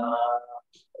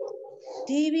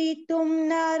જીવિતુમ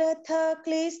નારથ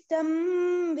ક્લિષ્ટમ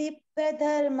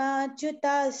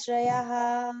વિપ્રધર્માચ્યુતાશ્રયઃ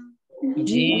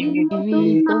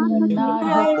જીવિતુમ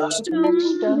નાર્હતિ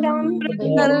ક્લિષ્ટમ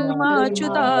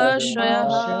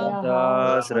વિપ્રધર્માચ્યુતાશ્રયઃ.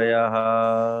 વિપ્રધર્માચ્યુતાશ્રયઃ.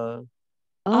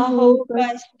 અહો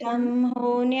કષ્ટમ હો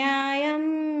ન્યાયમ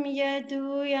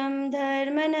યદુયમ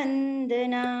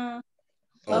ધર્મનંદના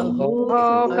અહો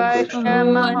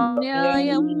કષ્ટમહો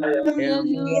ન્યાયમ યદુયમ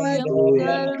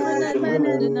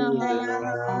ધર્મનંદનઃ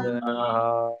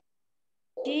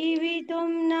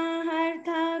જીવિતુમ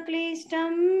નાર્હથ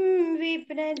ક્લિષ્ટમ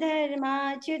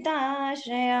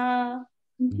વિપ્રધર્માચ્યુતાશ્રયા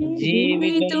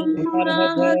જીવિતુમ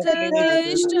નાર્હથ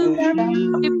ક્લિષ્ટમ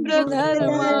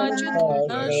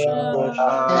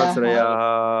વિપ્રધર્માચ્યુતાશ્રયઃ.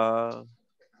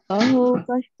 અહો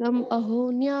કષ્ટમ અહો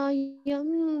ન્યાયમ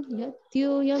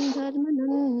યદ્યુયમ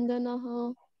ધર્મનંદનઃ.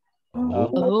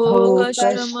 અહો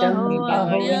કષ્ટમહો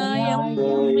ન્યાયમ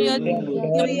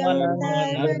યદ્યુયમ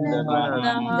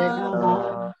ધર્મનંદનઃ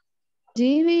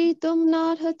જીવિતુમ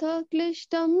નાર્હથ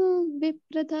ક્લિષ્ટમ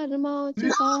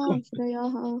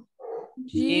વિપ્રધર્માચ્યુતાશ્રયઃ.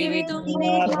 જીવિતુમ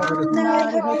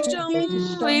નાર્હથ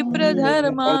ક્લિષ્ટમ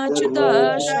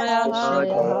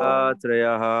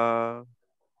વિપ્રધર્માચ્યુતાશ્રયઃ.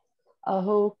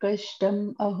 અહો કષ્ટમ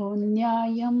અહો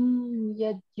ન્યાયમ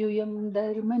યદ્યુયમ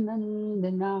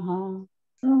ધર્મનંદનઃ.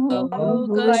 અહો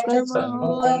કષ્ટમહો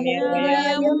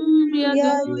ન્યાયમ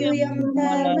યદુયમ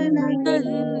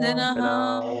ધર્મનંદનઃ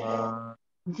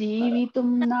જીવિતુમ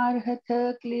નાર્હથ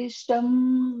ક્લિષ્ટમ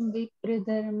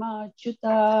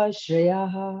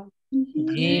વિપ્રધર્માચ્યુતાશ્રયઃ.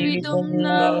 જીવિતુમ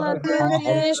નાર્હથ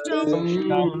ક્લિષ્ટમ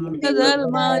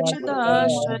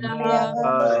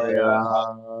વિપ્રધર્માચ્યુતાશ્રયઃ.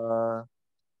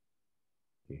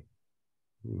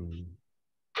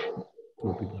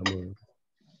 પિતામહ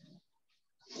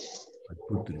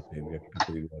અદ્ભુત રીતે વ્યક્ત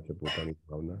કરી રહ્યા છે પોતાની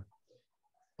ભાવના.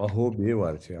 અહો 2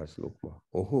 વાર છે આ શ્લોકમાં.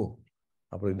 ઓહો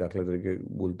આપણે દાખલા તરીકે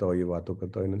બોલતા હોઈએ, વાતો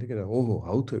કરતા હોય, નથી કહેતા ઓહો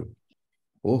આવું થયું,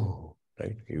 ઓહો,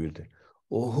 રાઈટ, એવી રીતે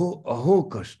ઓહો અહો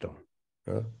કષ્ટમ.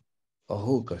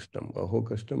 અહો કષ્ટમ, અહો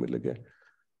કષ્ટમ એટલે કે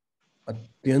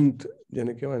અત્યંત,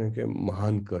 જેને કહેવાય ને કે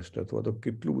મહાન કષ્ટ અથવા તો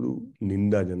કેટલું બધું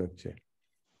નિંદાજનક છે.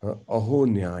 અહો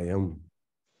ન્યાયમ,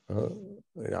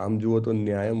 આમ જુઓ તો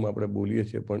ન્યાયમ આપણે બોલીએ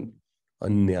છીએ પણ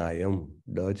અન્યાયમ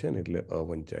ડ છે ને એટલે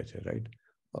અવંચાય છે, રાઈટ.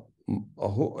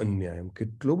 અહો અન્યાયમ,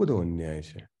 કેટલો બધો અન્યાય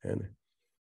છે એને.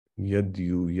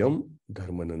 યદ્યુયમ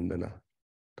ધર્મનંદના,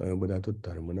 તમે બધા તો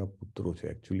ધર્મના પુત્રો છે.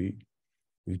 એકચ્યુઅલી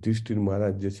યુધિષ્ઠિર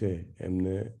મહારાજ જે છે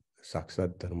એમને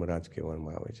સાક્ષાત ધર્મરાજ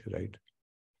કહેવામાં આવે છે, રાઈટ.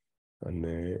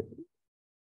 અને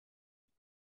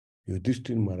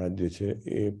યુધિષ્ઠિર મહારાજ જે છે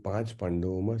એ 5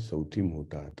 પાંડવોમાં સૌથી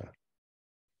મોટા હતા.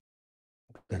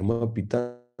 ઘરમાં પિતા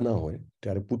ના હોય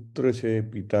ત્યારે પુત્ર છે એ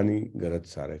પિતાની ગરજ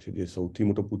સારે છે. જે સૌથી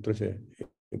મોટો પુત્ર છે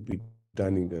એ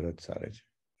પિતાની ગરજ સારે છે,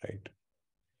 રાઈટ.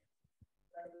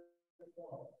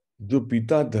 જો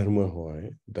પિતા ધર્મ હોય,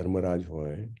 ધર્મરાજ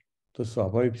હોય, તો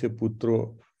સ્વાભાવિક છે પુત્રો,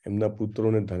 એમના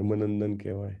પુત્રોને ધર્મનંદન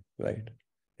કહેવાય, રાઈટ.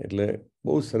 એટલે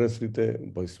બહુ સરસ રીતે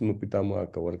ભસ્મ પિતામાં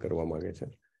આ કવર કરવા માંગે છે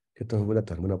કે તમે બધા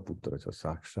ધર્મના પુત્ર છો,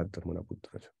 સાક્ષાત ધર્મના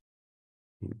પુત્ર છો.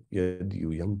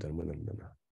 યદ્યુયમ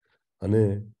ધર્મનંદના. અને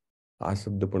આ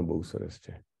શબ્દ પણ બહુ સરસ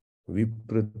છે,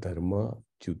 વિપ્ર ધર્મ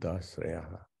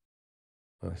ચ્યુતાશ્રયા.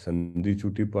 સંધિ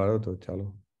છૂટી પાડો તો ચાલો,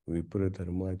 વિપ્ર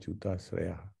ધર્મ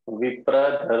ચ્યુતાશ્રયા. વિપ્ર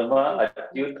ધર્મ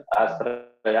અચ્યુત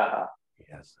આશ્રયા.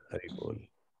 યસ, હરી બોલ.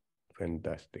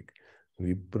 ફેન્ટાસ્ટિક.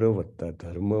 વિપ્ર વત્તા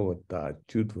ધર્મ વત્તા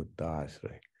અચ્યુત વત્તા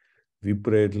આશ્રય.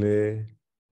 વિપ્ર એટલે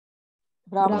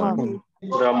બ્રાહ્મણ.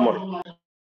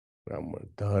 બ્રાહ્મણ.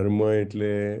 ધર્મ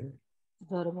એટલે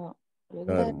ધર્મ.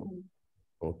 ધર્મ.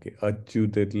 ઓકે.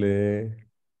 અચ્યુત એટલે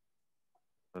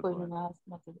કોઈનો નાશ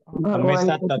નથી.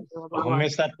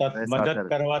 હંમેશા મદદ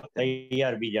કરવા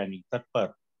તૈયાર, બીજાની તત્પર.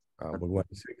 હા, ભગવાન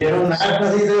શ્રી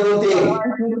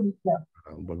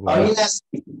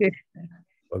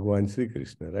ભગવાન શ્રી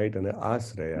કૃષ્ણ, રાઈટ. અને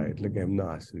આશ્રયા એટલે કે એમના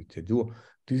આશ્રિત છે. જુઓ,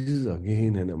 this is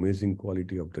again N amazing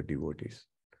quality of the ડિવોટીઝ.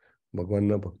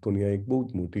 ભગવાનના ભક્તોની આ એક બહુ જ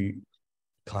મોટી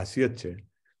ખાસિયત છે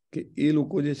કે એ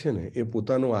લોકો જે છે ને એ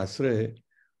પોતાનો આશ્રય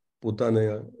પોતાને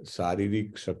શારીરિક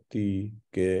શક્તિ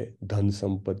કે ધન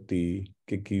સંપત્તિ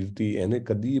કે કીર્તિ એને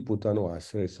કદી પોતાનો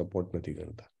આશ્રય સપોર્ટ નથી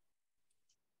કરતા.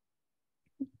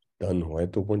 ધન હોય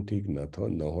તો પણ ઠીક, ન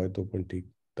હોય તો પણ ઠીક,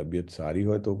 તબિયત સારી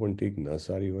હોય તો પણ ઠીક, ન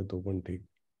સારી હોય તો પણ ઠીક,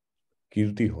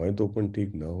 કીર્તિ હોય તો પણ ઠીક,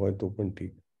 ન હોય તો પણ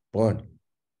ઠીક, પણ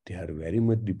they are very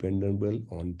much dependable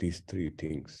on these 3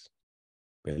 things.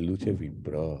 પહેલું છે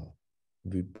વિપ્ર.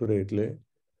 વિપ્ર એટલે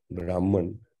બ્રાહ્મણ,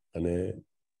 અને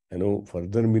એનો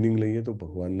ફર્ધર મિનિંગ લઈએ તો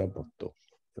ભગવાનના ભક્તો,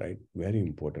 right. Very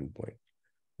important point.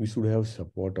 We should have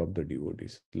support of the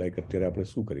ડિવોટીઝ. Like અત્યારે આપણે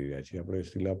શું કરી રહ્યા છીએ? આપણે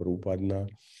શ્રીલા પ્રભુપાદના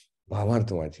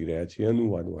ભાવાર્થ વાંચી રહ્યા છીએ,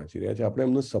 અનુવાદ વાંચી રહ્યા છીએ, આપણે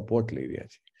એમનો સપોર્ટ લઈ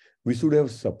રહ્યા છીએ. We should have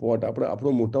support.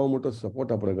 આપણો મોટામાં મોટો સપોર્ટ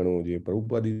આપણે ગણવો જોઈએ.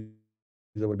 Prabhupada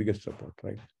is our biggest support,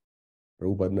 right.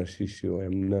 પ્રભુપાદના શિષ્યો,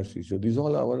 એમના શિષ્યો, this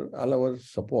all hour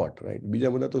support, right.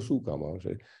 બીજા બધા તો શું કામ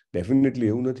આવશે? ડેફિનેટલી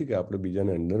એવું નથી કે આપણે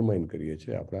બીજાને અંડરમાઇન કરીએ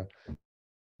છીએ. આપણા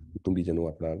કુટુંબીજનો,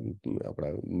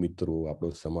 આપણા મિત્રો, આપણો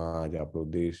સમાજ, આપણો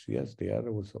દેશ, yes, they are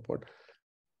our support,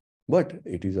 but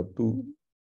it is up to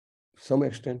sum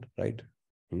extent, right.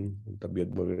 તબિયત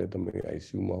બગડે, તમે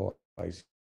આઈસીયુમાં હો,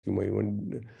 આઈસીયુમાં even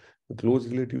close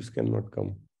relatives can not come,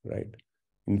 right.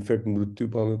 In fact મૃત્યુ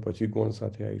પામે પછી કોણ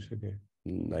સાથે આવી શકે?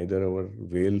 નાઈધર અવર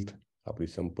વેલ્થ,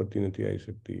 આપણી સંપત્તિ નથી આવી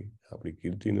શકતી, આપણી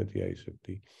કીર્તિ નથી આવી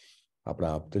શકતી,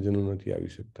 આપણા આપ્તજનો નથી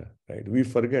આવી શકતા, રાઈટ. વી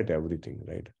ફરગેટ એવરીથિંગ,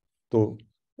 રાઈટ. તો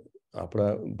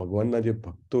આપણા ભગવાનના જે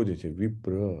ભક્તો જે છે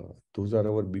Vipra, those are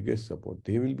our biggest support.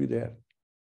 They will be there,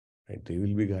 right. They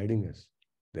will be guiding us.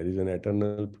 There is an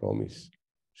eternal promise.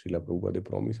 શ્રીલા પ્રભુપાદે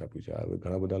promise આપ્યું છે. હવે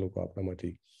ઘણા બધા લોકો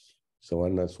આપણામાંથી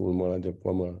સવારના 16 માળા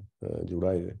જપવામાં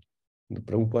જોડાય છે.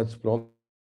 Prabhupada's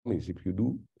promise, if you do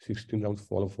 16 rounds,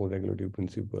 follow 4 regulative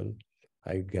principle,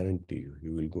 I guarantee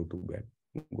you will go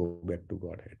back to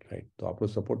Godhead, right? તો આપણો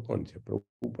સપોર્ટ કોણ છે?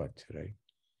 પ્રભુપાદ છે, રાઈટ.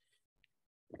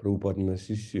 પ્રભુપાદના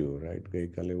શિષ્યો, રાઈટ.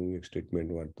 ગઈકાલે હું એક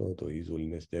સ્ટેટમેન્ટ વાંચતો હતો, હિઝ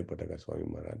હોલીનેસ જય પતાકા સ્વામી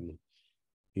મહારાજનું.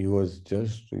 He was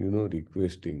just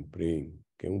requesting, praying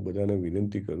કે હું બધાને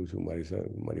વિનંતી કરું છું,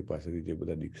 મારી પાસેથી જે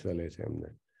બધા દીક્ષા લે છે એમને,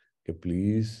 કે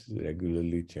please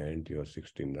regularly ચેન્ટ your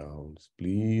 16 rounds,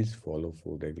 please follow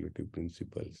 4 રેગ્યુલેટિવ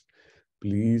principles,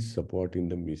 please support in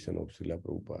the mission of શ્રીલા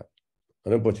Prabhupada.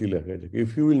 અને પછી લખે છે કે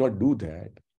if you will not do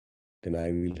that, then I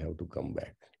will have to come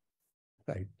back,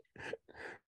 right.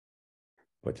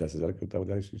 50,000 કરતા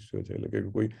વધારે શિષ્યો છે, એટલે કે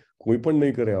કોઈ પણ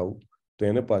નહીં કરે આવું તો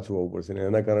એને પાછું આવવું પડશે, ને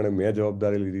એના કારણે મેં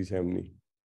જવાબદારી લીધી છે એમની.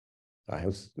 I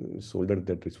have shouldered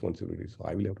that responsibility, so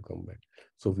I will have to come back.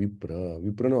 So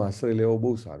વિપ્રનો આશ્રય લેવો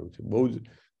બહુ સારું છે, બહુ જ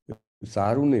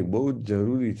સારું નહીં, બહુ જ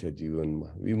જરૂરી છે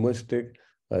જીવનમાં. We must take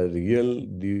a real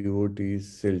devotee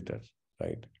shelter,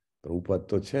 right. Prabhupada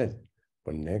તો છે જ,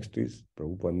 પણ નેક્સ્ટ ઇઝ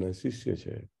પ્રભુપાદના શિષ્ય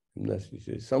છે, એમના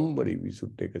શિષ્ય. somebody we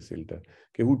should take a shelter,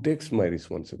 કે who takes my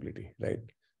responsibility, right.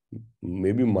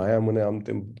 મે બી માયા મને આમ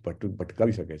તેમ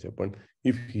ભટકાવી શકે છે, પણ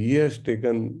if he has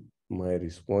taken my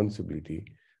responsibility,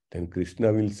 then Krishna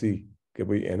will see કે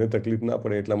ભાઈ એને તકલીફ ના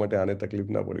પડે એટલા માટે આને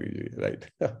તકલીફ ના પડવી જોઈએ, રાઈટ.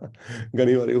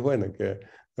 ઘણી વાર એવું હોય ને કે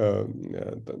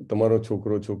તમારો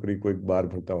છોકરો છોકરી કોઈક બહાર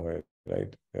ભણતા હોય,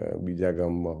 રાઈટ, બીજા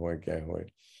ગામમાં હોય, ક્યાંય હોય,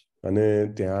 અને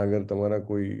ત્યાં આગળ તમારા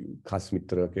કોઈ ખાસ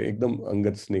મિત્ર કે એકદમ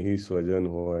અંગત સ્નેહી સ્વજન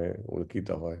હોય,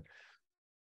 ઓળખીતા હોય,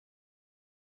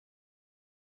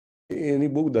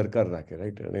 એની બહુ દરકાર રાખે,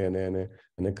 રાઈટ. અને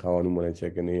એને ખાવાનું મળે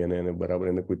છે કે નહીં, એને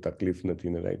બરાબર એને કોઈ તકલીફ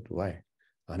નથી ને, રાઈટ. વાય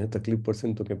આને તકલીફ પડશે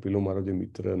ને તો કે પેલો મારો જે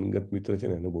મિત્ર અંગત મિત્ર છે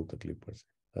ને એને બહુ તકલીફ પડશે.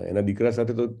 એના દીકરા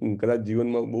સાથે તો કદાચ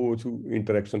જીવનમાં બહુ ઓછું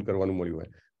ઇન્ટરેક્શન કરવાનું મળ્યું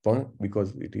હોય, પણ because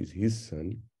it is his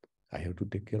son, I have to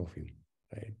take care of him,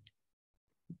 right.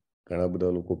 ઘણા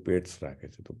બધા લોકો પેટ્સ રાખે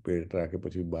છે, તો પેટ રાખે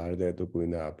પછી બહાર જાય તો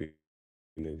કોઈને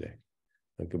આપીને જાય,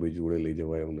 કે ભાઈ જોડે લઈ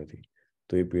જવાય એવું નથી,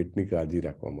 તો એ પેટની કાળજી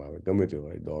રાખવામાં આવે, ગમે તે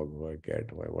હોય, ડોગ હોય,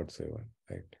 કેટ હોય, વોટ્સએવર,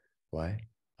 રાઈટ. વાય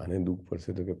આને દુઃખ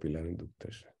પડશે તો કે પેલાને દુઃખ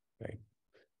થશે, right.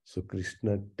 So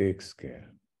Krishna takes care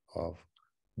of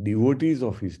devotees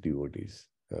of his devotees,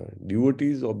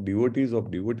 devotees of devotees of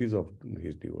devotees of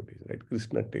his devotees, right?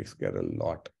 Krishna takes care a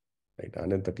lot, right?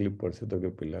 આને તકલીફ પડશે તો કે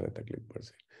પેલાને તકલીફ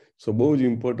પડશે. સો બહુ જ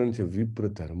ઇમ્પોર્ટન્ટ છે વિપ્ર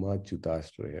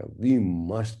ધર્માચ્યુતાશ્રય. વી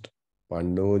મસ્ટ,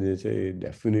 પાંડવો જે છે એ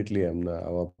ડેફિનેટલી એમના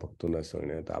આવા ભક્તોના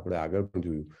શરણે હતા. આપણે આગળ પણ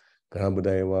જોયું ઘણા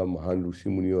બધા એવા મહાન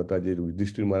ઋષિમુનિઓ હતા જે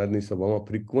યુધિષ્ઠિર મહારાજની સભામાં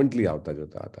ફ્રિકવન્ટલી આવતા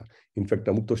જતા હતા.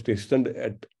 ઇનફેક્ટ અમુક તો સ્ટેશન્ડ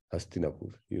at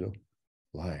Hastinapur,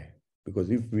 why? Because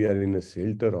if we are in a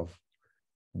shelter of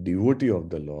devotee of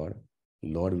the Lord,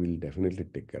 Lord will definitely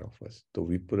take care of us. તો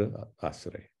વિપ્ર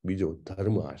આશ્રય. બીજો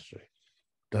ધર્મ આશ્રય.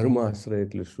 ધર્મ આશ્રય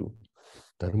એટલે શું?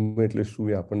 ધર્મ એટલે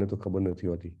શું એ આપણને તો ખબર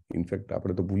નથી હોતી. ઇનફેક્ટ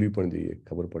આપણે તો ભૂલી પણ જઈએ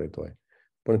ખબર પડે તો હોય,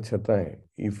 પણ છતાંય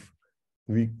if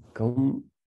V come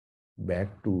back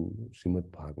to Shrimad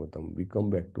Bhagavatam, V come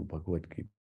back to Bhagavad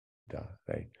Gita,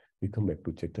 right, V come back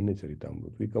to Chaitanya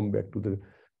ચરિતામૃત, V come back to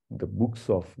the books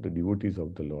of the devotees of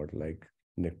the Lord, like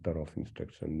nectar of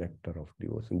instruction, nectar of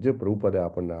devotion, જે પ્રભુપાદે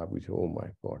આપણને આપ્યું છે. Oh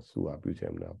my God, શું આપ્યું છે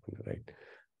એમને આપણને, right.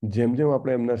 જેમ જેમ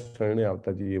આપણે એમના શરણે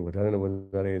આવતા જઈએ, વધારે ને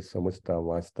વધારે સમજતા,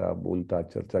 વાંચતા, બોલતા,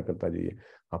 ચર્ચા કરતા જઈએ,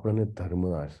 આપણને ધર્મ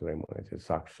આશ્રય મળે છે.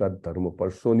 સાક્ષાત ધર્મ,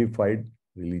 પર્સોનિફાઈડ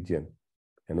રિલિજન,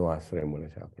 એનો આશ્રય મળે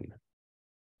છે આપણને.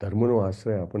 ધર્મનો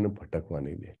આશ્રય આપણને ભટકવા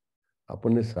નહીં દે,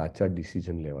 આપણને સાચા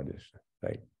ડિસિઝન લેવા દેશે,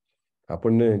 રાઈટ.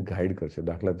 આપણને ગાઈડ કરશે.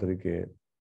 દાખલા તરીકે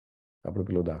આપણે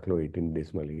પેલો દાખલો 18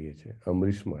 ડેઝમાં લઈએ છીએ.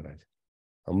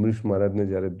 અમરીશ મહારાજને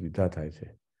જ્યારે દ્વિધા થાય છે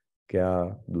કે આ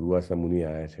દુર્વાસા મુનિ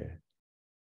આવ્યા છે,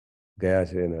 ગયા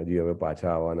છે અને હજી હવે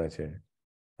પાછા આવવાના છે,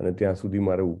 અને ત્યાં સુધી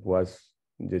મારે ઉપવાસ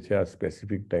જે છે આ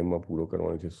સ્પેસિફિક ટાઈમમાં પૂરો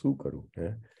કરવાનો છે, શું કરું?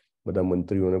 બધા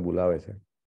મંત્રીઓને બોલાવે છે,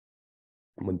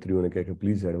 મંત્રીઓને કહે કે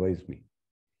પ્લીઝ એડવાઇઝ મી.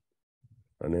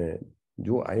 અને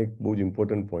જો આ એક બહુ જ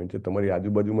ઇમ્પોર્ટન્ટ પોઈન્ટ છે, તમારી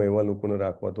આજુબાજુમાં એવા લોકોને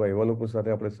રાખવા, અથવા એવા લોકો સાથે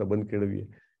આપણે સંબંધ કેળવીએ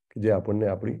કે જે આપણને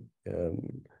આપણી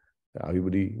આવી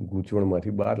બધી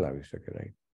ગૂંચવણમાંથી બહાર લાવી શકે,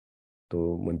 રાઈટ. તો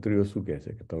મંત્રીઓ શું કહે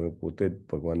છે કે તમે પોતે જ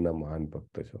ભગવાનના મહાન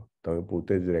ભક્ત છો, તમે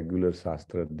પોતે જ રેગ્યુલર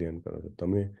શાસ્ત્ર અધ્યયન કરો છો,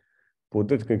 તમે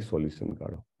પોતે જ કંઈક સોલ્યુશન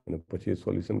કાઢો. અને પછી એ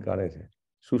સોલ્યુશન કાઢે છે.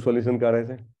 શું સોલ્યુશન કાઢે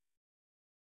છે?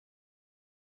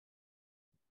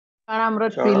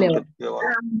 ચરણામૃત પી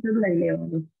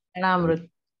લેવાનું. ચરણામૃત.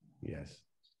 યસ,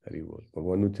 હરી બોલ.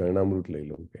 ભગવાનનું ચરણામૃત લઈ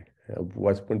લો કે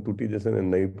ઉપવાસ પણ તૂટી જશે ને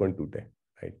નહીં પણ તૂટે,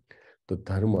 રાઈટ. તો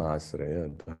ધર્મ આશ્રય,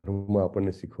 ધર્મ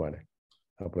આપણને શીખવાડે.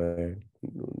 આપણે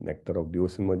નેક્ટર ઓફ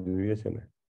ડિવોશનમાં જોઈએ છે ને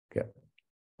કે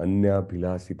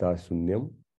અન્યાભિલાષિતા શૂન્યમ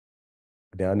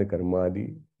જ્ઞાન કર્માદિ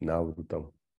નાવૃતમ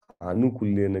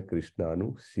આનુકૂલ્યન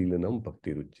કૃષ્ણાનું શીલનમ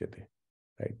ભક્તિ રુચ્યતે,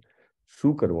 રાઈટ.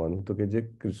 શું કરવાનું? તો કે જે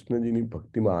કૃષ્ણજીની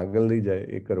ભક્તિમાં આગળ લઈ જાય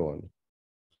એ કરવાનું,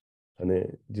 અને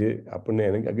જે આપણને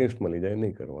એને અગેન્સ્ટમાં લઈ જાય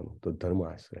નહીં કરવાનું. તો ધર્મ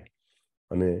આશ્રય.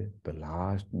 અને the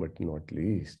last but not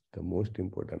list, the most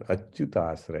important, Achyut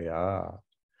આશ્રયા.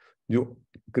 જો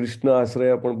કૃષ્ણ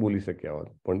આશ્રયા પણ બોલી શક્યા હોત,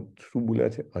 પણ શું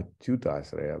બોલ્યા છે? અચ્યુત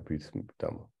આશ્રયા.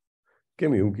 ભીષ્મપિતામાં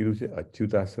કેમ એવું કીધું છે?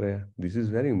 Achyut આશ્રયા. This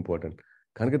is very important.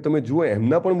 કારણ કે તમે જુઓ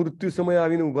એમના પણ મૃત્યુ સમયે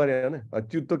આવીને ઉભા રહ્યા ને.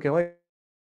 અચ્યુત તો કહેવાય,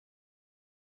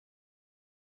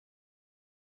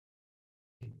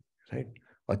 રાઈટ.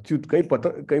 અચ્યુત કંઈ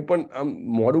પણ આમ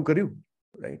મોડું કર્યું,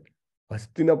 રાઈટ.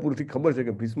 હસ્તિનાપુરથી ખબર છે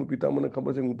કે ભીષ્મ પિતામને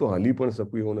ખબર છે હું તો હાલી પણ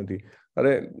શકું એવો નથી,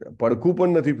 અરે પડખું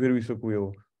પણ નથી ફેરવી શકું એવો,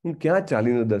 હું ક્યાં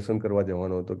ચાલીને દર્શન કરવા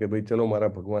જવાનો હતો કે ભાઈ ચલો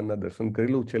મારા ભગવાનના દર્શન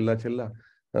કરી લઉં છેલ્લા,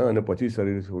 અને પછી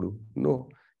શરીર છોડું. નો,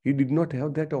 he did not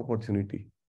have that opportunity,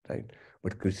 right.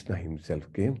 But Krishna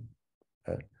himself કેમ.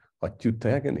 અચ્યુત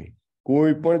થયા કે નહીં?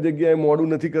 કોઈ પણ જગ્યાએ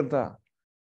મોડું નથી કરતા,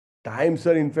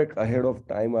 ટાઈમસર, ઇનફેક્ટ અહેડ ઓફ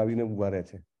ટાઈમ આવીને ઉભા રહે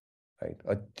છે, રાઈટ.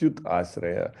 અચ્યુત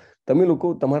આશ્રય. તમે લોકો,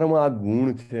 તમારામાં આ ગુણ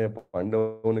છે.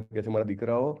 પાંડવોને કહે છે મારા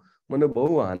દીકરાઓ મને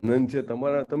બહુ આનંદ છે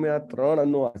તમે આ 3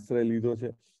 નો આશ્રય લીધો છે,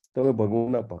 તમે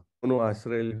ભગવાનના ભક્ત નો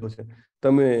આશ્રય લીધો છે,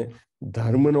 તમે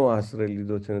ધર્મનો આશ્રય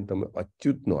લીધો છે, અને તમે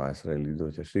અચ્યુતનો આશ્રય લીધો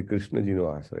છે, શ્રી કૃષ્ણજીનો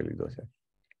આશ્રય લીધો છે.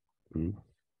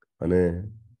 અને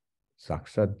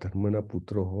સાક્ષાત ધર્મના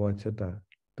પુત્રો હોવા છતાં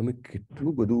તમે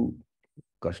કેટલું બધું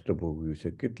કષ્ટ ભોગવ્યું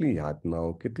છે, કેટલી યાતનાઓ,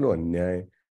 કેટલો અન્યાય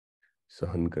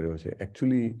સહન કર્યો છે.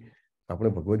 એકચ્યુઅલી આપણે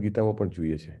ભગવદ્ ગીતામાં પણ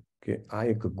જોઈએ છે કે આ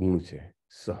એક ગુણ છે,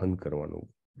 સહન કરવાનું.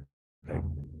 Right,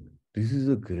 this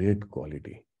is a great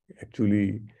quality.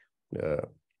 Actually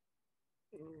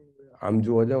આમ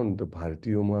જોવા જાવ ને તો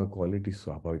ભારતીયોમાં ક્વોલિટી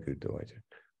સ્વાભાવિક રીતે હોય છે.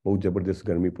 બહુ જબરદસ્ત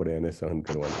ગરમી પડે એને સહન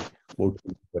કરવાનું, બહુ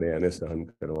ઠંડી પડે એને સહન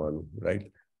કરવાનું,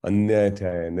 રાઈટ, અન્યાય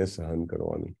થાય એને સહન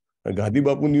કરવાનું. Gandhi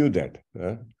Bapu new that.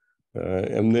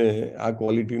 એમને આ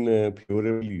ક્વોલિટીને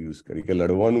ફેવરેબલી યુઝ કરી કે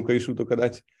લડવાનું કહીશું તો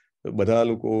કદાચ બધા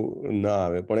લોકો ના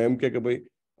આવે, પણ એમ કે ભાઈ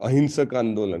અહિંસક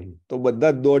આંદોલન, તો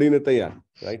બધા જ દોડીને તૈયાર,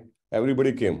 રાઈટ,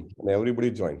 એવરીબડી કેમ અને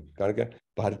એવરીબડી જોઈન. કારણ કે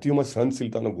ભારતીયોમાં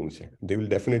સહનશીલતાનો ગુણ છે. દે વિલ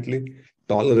ડેફિનેટલી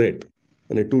ટોલરેટ,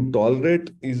 અને two tolerate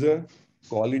is a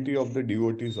quality of the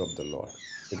ડિવોટીઝ of the lord.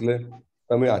 એટલે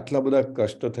તમે આટલા બધા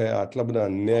કષ્ટ થયા, આટલા બધા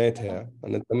અન્યાય થયા,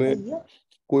 અને તમે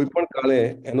કોઈ પણ કાળે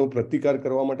એનો પ્રતિકાર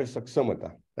કરવા માટે સક્ષમ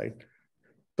હતા, રાઈટ.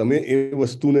 તમે એ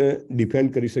વસ્તુને ડિફેન્ડ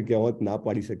કરી શક્યા હોત, ના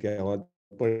પાડી શક્યા હોત,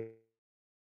 પણ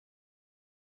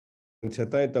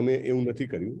છતાંય તમે એવું નથી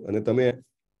કર્યું, અને તમે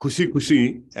ખુશી ખુશી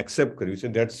એક્સેપ્ટ કર્યું છે.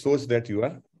 That shows that you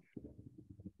are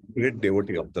great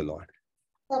ડેવોટી of the lord.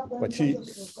 પછી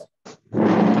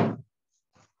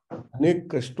અનેક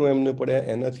કષ્ટો એમને પડ્યા,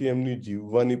 એનાથી એમની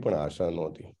જીવવાની પણ આશા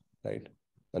નહોતી, રાઈટ,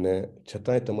 અને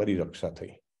છતાંય તમારી રક્ષા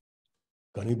થઈ.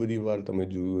 ઘણી બધી વાર તમે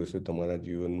જોયું હશે તમારા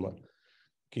જીવનમાં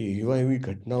કે એવી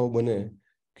ઘટનાઓ બને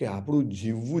કે આપણું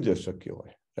જીવવું જ અશક્ય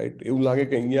હોય, રાઈટ. એવું લાગે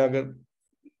કે અહીંયા આગળ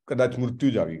કદાચ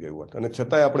મૃત્યુ જ આવી ગયું હોત, અને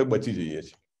છતાંય આપણે બચી જઈએ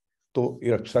છીએ. તો એ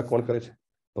રક્ષા કોણ કરે છે?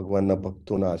 ભગવાનના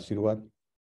ભક્તોના આશીર્વાદ,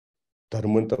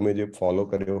 ધર્મ તમે જે ફોલો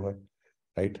કર્યો હોય,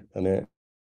 રાઈટ, અને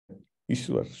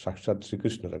ઈશ્વર સાક્ષાત શ્રી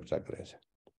કૃષ્ણ રક્ષા કરે છે.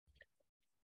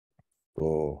 તો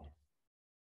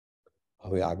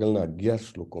હવે આગળના 11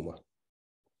 શ્લોકોમાં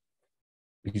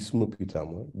ભીષ્મ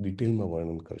પિતામહ ડિટેલમાં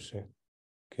વર્ણન કરશે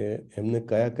કે એમને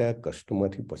કયા કયા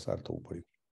કષ્ટમાંથી પસાર થવું પડ્યું.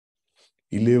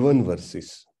 11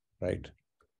 વર્સિસ, રાઈટ,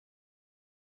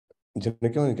 જેને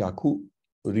કહેવાય કે આખું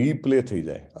રીપ્લે થઈ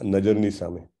જાય નજરની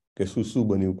સામે કે શું શું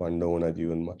બન્યું પાંડવોના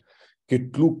જીવનમાં,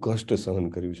 કેટલું કષ્ટ સહન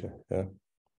કર્યું છે.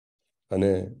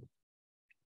 અને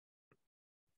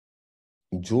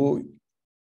જો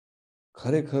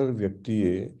ખરેખર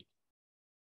વ્યક્તિએ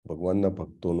ભગવાનના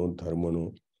ભક્તોનો, ધર્મનો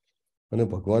અને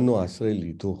ભગવાનનો આશ્રય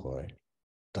લીધો હોય,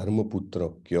 ધર્મપુત્ર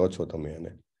કયો છો તમે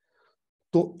એને,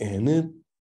 તો એને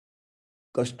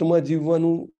કષ્ટમાં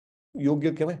જીવવાનું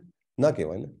યોગ્ય કહેવાય? ના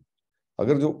કહેવાય ને.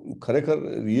 અગર જો ખરેખર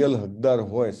રિયલ હકદાર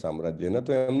હોય સામ્રાજ્યના,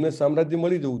 તો એમને સામ્રાજ્ય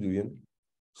મળી જવું જોઈએ.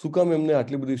 શું કામ એમને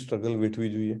આટલી બધી સ્ટ્રગલ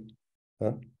વેઠવી જોઈએ?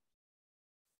 હા,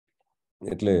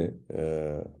 એટલે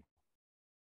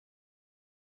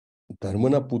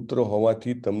ધર્મના પુત્ર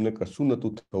હોવાથી તમને કશું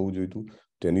નતું થવું જોઈતું,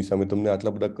 તેની સામે તમને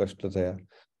આટલા બધા કષ્ટ થયા.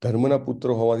 ધર્મના પુત્ર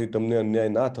હોવાથી તમને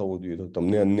અન્યાય ના થવો જોઈએ, તો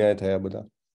તમને અન્યાય થયા બધા.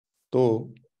 તો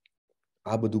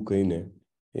આ બધું કહીને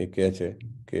એ કહે છે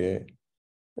કે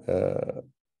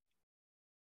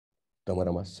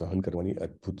તમારામાં સહન કરવાની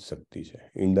અદ્ભુત શક્તિ છે.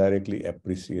 ઇનડાયરેક્ટલી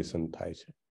એપ્રિસિએશન થાય છે,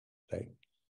 રાઈટ,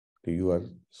 કે યુ આર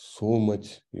સો મચ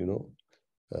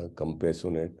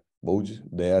કમ્પેશનેટ. બહુ જ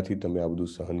દયાથી તમે આ બધું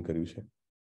સહન કર્યું છે.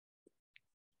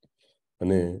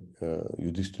 અને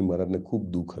યુધિષ્ઠિર મહારાજને ખૂબ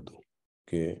દુઃખ હતું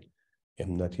કે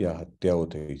એમનાથી આ હત્યાઓ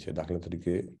થઈ છે. દાખલા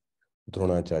તરીકે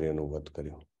દ્રોણાચાર્યનો વધ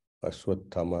કર્યો,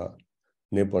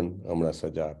 અશ્વત્થામાને પણ હમણાં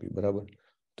સજા આપી, બરાબર.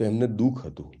 તો એમને દુઃખ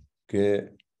હતું કે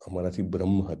અમારાથી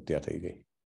બ્રહ્મ હત્યા થઈ ગઈ,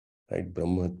 રાઈટ.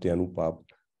 બ્રહ્મ હત્યાનું પાપ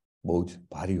બહુ જ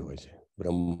ભારી હોય છે.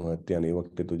 બ્રહ્મ હત્યાની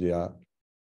વખતે તો જે આ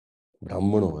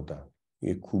બ્રાહ્મણો હતા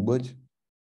એ ખૂબ જ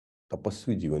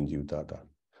તપસ્વી જીવન જીવતા હતા.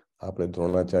 આપણે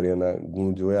દ્રોણાચાર્યના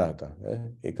ગુણ જોયા હતા.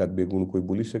 એકાદ બે ગુણ કોઈ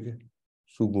બોલી શકે?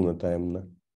 શું ગુણ હતા એમના?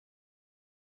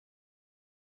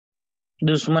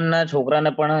 દુશ્મનના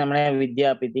છોકરાને પણ એમણે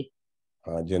વિદ્યા આપી હતી.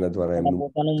 હા, જેના દ્વારા એમનું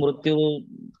પોતાનું મૃત્યુ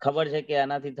ખબર છે કે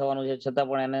આનાથી થવાનું છે, છતાં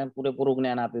પણ એને પૂરેપૂરું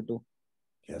જ્ઞાન આપ્યું હતું.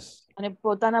 યસ, અને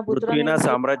પોતાના પુત્રને પૃથ્વીના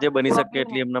સામ્રાજ્ય બની શકે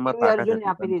એટલી એમનામાં તાકાત અર્જુનને હતી,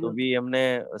 આપી પરંતુ દીધું. બી એમને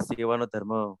સેવાનો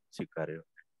ધર્મ સ્વીકાર્યો.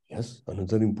 Yes,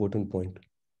 another important point.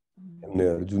 એમને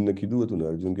અર્જુનને કીધું હતું ને,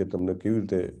 અર્જુન કે તમને કેવી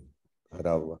રીતે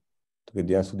હરાવવા? તો કે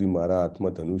જ્યાં સુધી મારા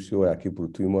હાથમાં ધનુષ્ય હોય, આખી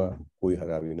પૃથ્વીમાં કોઈ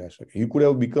હરાવી ના શકે. He could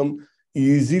have become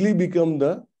easily become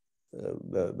the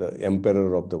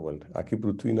એમ્પેરર of the world. આખી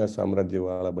પૃથ્વીના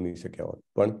સામ્રાજ્યવાળા બની શક્યા હોત,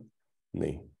 પણ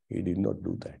નહીં, he did not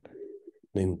do that.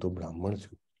 નહીં, હું તો બ્રાહ્મણ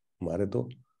છું, મારે તો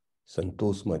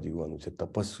સંતોષમાં જીવવાનું છે,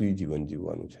 તપસ્વી જીવન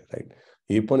જીવવાનું છે, રાઈટ.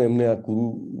 એ પણ એમને આ કુરુ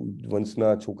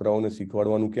વંશના છોકરાઓને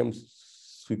શીખવાડવાનું કેમ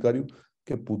સ્વીકાર્યું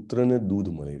કે પુત્રને દૂધ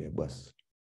મળી રહે, બસ.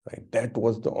 Right, that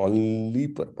was the only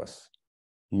purpose,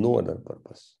 no other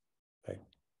purpose. Right.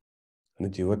 અને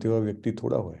જેવા તેવા વ્યક્તિ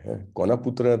થોડા હોય. હે, કોના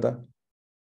પુત્ર હતા?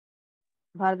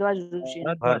 ભારદ્વાજ ઋષિ.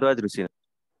 ભારદ્વાજ ઋષિ.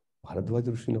 ભારદ્વાજ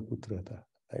ઋષિના પુત્ર હતા.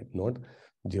 રાઈટ, નોટ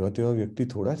જેવા તેવા વ્યક્તિ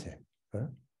થોડા છે. હા,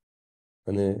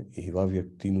 અને એવા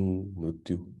વ્યક્તિનું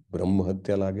મૃત્યુ બ્રહ્મ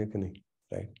હત્યા લાગે કે નહીં?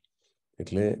 રાઈટ.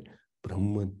 એટલે બ્રહ્મ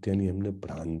હત્યાની એમને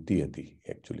ભ્રાંતિ હતી.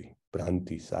 એકચ્યુઅલી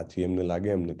ભ્રાંતિ, સાચી એમને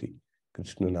લાગે એમ નથી.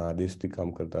 કૃષ્ણના આદેશથી કામ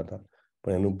કરતા હતા,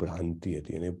 પણ એનું ભ્રાંતિ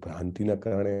હતી, અને ભ્રાંતિના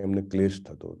કારણે એમને ક્લેશ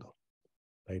થતો હતો.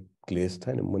 રાઈટ, ક્લેશ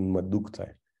થાય ને, મનમાં દુઃખ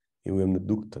થાય, એવું એમને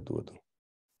દુઃખ થતું હતું.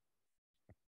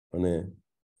 અને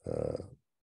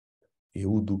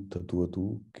એવું દુઃખ થતું હતું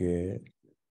કે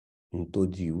હું તો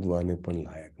જીવવાને પણ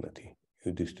લાયક નથી.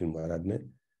 યુધિષ્ઠિર મહારાજને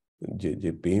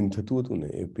જે પેઇન થતું હતું ને,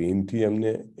 એ પેઇનથી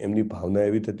એમને એમની ભાવના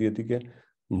એવી થતી હતી કે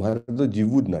મારે તો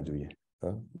જીવવું જ ના જોઈએ.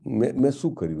 હા, મેં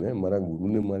શું કર્યું? હે, મારા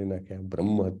ગુરુને મારી નાખ્યા,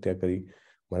 બ્રહ્મ હત્યા કરી,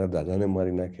 મારા દાદાને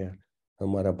મારી નાખ્યા,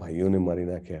 મારા ભાઈઓને મારી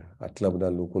નાખ્યા, આટલા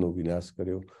બધા લોકોનો વિનાશ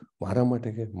કર્યો મારા માટે,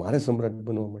 કે મારે સમ્રાટ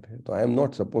બનવા માટે. તો આઈ am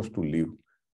not suppose two leave.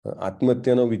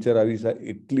 આત્મહત્યાનો વિચાર આવી જાય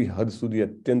એટલી હદ સુધી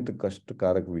અત્યંત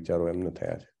કષ્ટકારક વિચારો એમને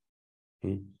થયા છે.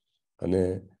 અને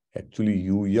એકચ્યુઅલી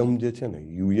યુયમ જે છે ને,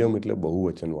 યુયમ એટલે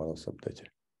બહુવચન વાળો શબ્દ છે.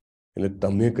 એટલે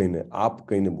તમે કહીને, આપ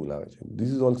કહીને બોલાવે છે.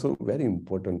 This is also very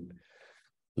important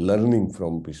learning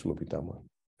from Bhishma Pitamah.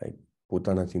 Right,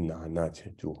 પોતાનાથી નાના છે.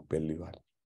 જો પહેલી વાત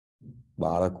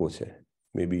બાળકો છે,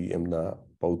 મે બી એમના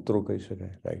પૌત્રો કહી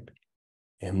શકાય. રાઈટ,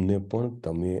 એમને પણ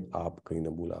તમે આપ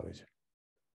કહીને બોલાવે છે.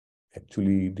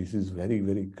 Actually this is very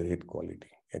very great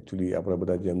quality. Actually આપણે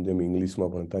બધા જેમ જેમ ઇંગ્લિશમાં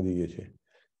ભણતા જઈએ છીએ,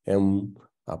 એમ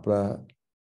આપણા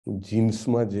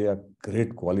જીન્સમાં જે આ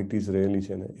ગ્રેટ ક્વોલિટીઝ રહેલી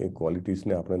છે ને, એ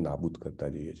ક્વોલિટીઝને આપણે નાબૂદ કરતા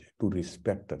જઈએ છીએ. Two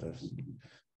respect others,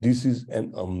 this is an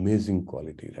amazing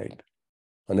quality. Right.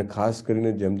 અને ખાસ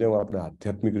કરીને જેમ જેમ આપણે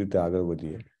આધ્યાત્મિક રીતે આગળ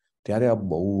વધીએ ત્યારે આ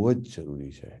બહુ જ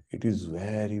જરૂરી છે. It is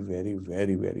very very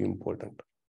very very important.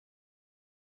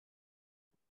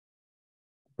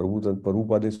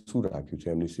 પ્રભુપાદે શું રાખ્યું છે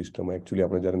એમની સિસ્ટમમાં? એકચ્યુઅલી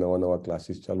આપણે જ્યારે નવા નવા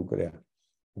ક્લાસીસ ચાલુ કર્યા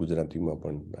ગુજરાતીમાં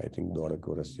પણ, આઈ થિંક 1.5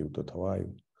 વર્ષ જેવું તો થવા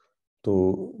આવ્યું, તો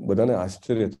બધાને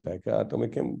આશ્ચર્ય થાય કે આ તમે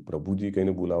કેમ પ્રભુજી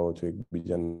કહીને બોલાવો છો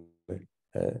એકબીજાને?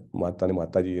 માતાને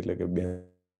માતાજી, એટલે કે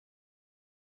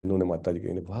બહેનોને માતાજી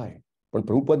કહીને, ભાઈ. પણ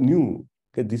પ્રભુપાદ ન્યુ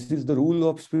કે this is the rule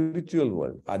of spiritual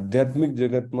world. આધ્યાત્મિક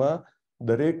જગતમાં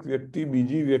દરેક વ્યક્તિ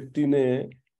બીજી વ્યક્તિને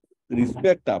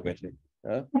રિસ્પેક્ટ આપે છે.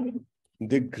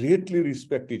 They greatly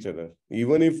respect each other,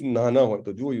 even if નાના હોય.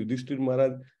 તો જુઓ, યુધિષ્ઠિર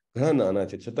મહારાજ ઘણા નાના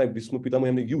છે, છતાંય ભીષ્મ પિતામહ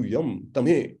એમને યુ યમ,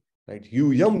 તમે, રાઈટ, યુ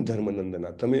યમ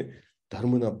ધર્મનંદના, તમે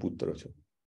ધર્મના પુત્ર છો.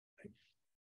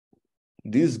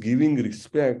 This giving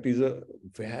respect is a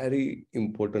very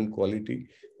important quality.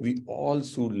 We all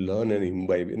should learn and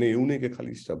imbibe. અને એવું નહીં કે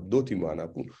ખાલી શબ્દોથી માન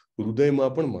આપવું,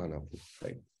 હૃદયમાં પણ માન આપવું.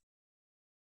 રાઈટ.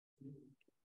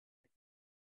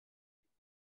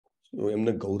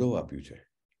 એમને ગૌરવ આપ્યું છે.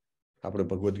 આપણે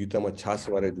ભગવદ્ ગીતામાં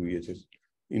છાસવારે જોઈએ છે,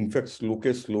 ઇનફેક્ટ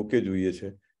શ્લોકે શ્લોકે જોઈએ છે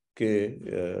કે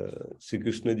શ્રી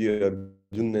કૃષ્ણજી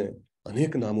અર્જુનને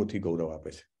અનેક નામોથી ગૌરવ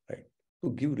આપે છે. Right,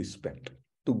 to give respect,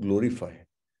 two ગ્લોરીફાય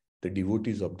the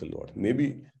ડિવોટીઝ of the lord. મે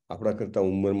બી આપણા કરતા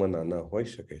ઉંમરમાં નાના હોઈ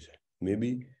શકે છે, મે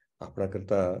બી આપણા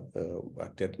કરતા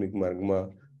આધ્યાત્મિક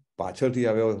માર્ગમાં પાછળથી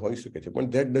આવ્યા હોઈ શકે છે,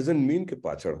 પણ ધેટ ડઝન્ટ મીન કે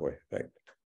પાછળ હોય.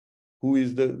 Right, who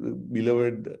is the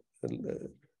બિલવડ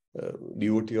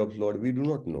devotee of Lord, we do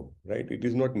not know, right? It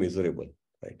is not measurable,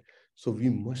 right? So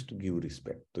we must give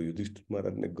respect. તો યુધિષ્ઠિર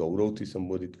મહારાજને ગૌરવથી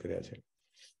સંબોધિત કર્યા છે.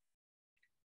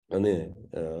 અને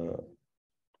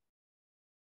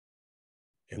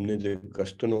એમને જે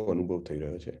કષ્ટનો અનુભવ થઈ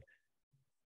રહ્યો છે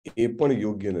એ પણ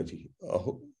યોગ્ય નથી.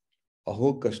 અહો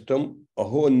કષ્ટમ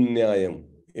અહો અન્યાયમ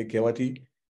એ કહેવાથી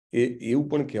એ એવું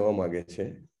પણ કહેવા માંગે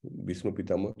છે ભીષ્મ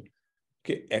પિતામહ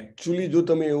કે એકચ્યુઅલી જો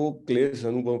તમે એવો ક્લેશ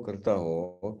અનુભવ કરતા હો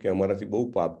કે અમારાથી બહુ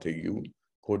પાપ થઈ ગયું,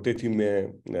 ખોટેથી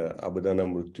મેં આ બધાના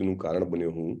મૃત્યુનું કારણ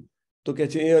બન્યો હું, તો કે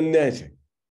છે એ અન્યાય છે,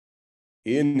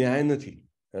 એ ન્યાય નથી.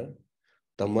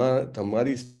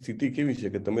 તમારી સ્થિતિ કેવી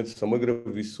છે કે તમે સમગ્ર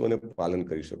વિશ્વને પાલન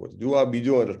કરી શકો છો. જો આ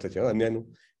બીજો અર્થ છે અન્યાયનો,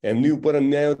 એમની ઉપર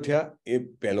અન્યાયો થયા એ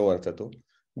પહેલો અર્થ હતો.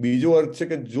 બીજો અર્થ છે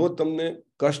કે જો તમને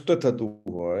કષ્ટ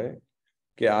થતું હોય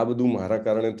કે આ બધું મારા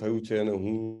કારણે થયું છે અને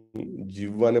હું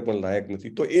જીવવાને પણ લાયક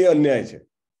નથી, તો એ અન્યાય છે.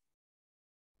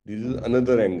 This is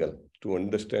another angle to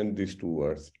understand these two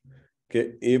words, કે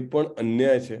એ પણ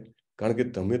અન્યાય છે કારણ કે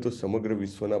તમે તો સમગ્ર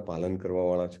વિશ્વના પાલન કરવા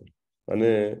વાળા છો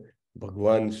અને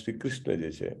ભગવાન શ્રી કૃષ્ણ જે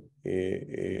છે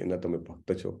એના તમે ભક્ત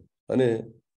છો, અને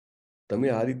તમે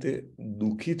આ રીતે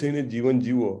દુઃખી થઈને જીવન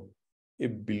જીવો એ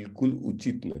બિલકુલ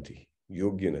ઉચિત નથી,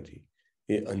 યોગ્ય નથી,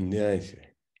 એ અન્યાય છે.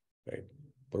 રાઈટ,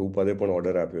 પ્રભુપાદે પણ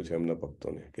ઓર્ડર આપ્યો છે એમના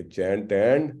ભક્તોને કે ચેન્ટ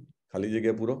એન્ડ ખાલી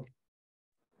જગ્યા પૂરો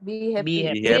Be happy.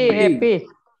 happy.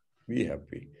 be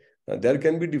happy. There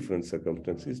can be different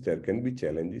circumstances, there can be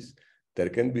challenges,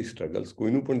 there can be struggles.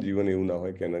 કોઈનું પણ જીવન એવું ના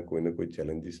હોય કે એના કોઈને કોઈ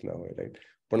challenges ના હોય, રાઈટ?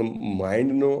 પણ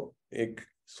માઇન્ડનો એક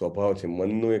સ્વભાવ છે,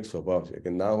 મનનો એક સ્વભાવ છે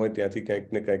કે ના હોય ત્યાંથી કંઈક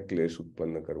ને કંઈક ક્લેશ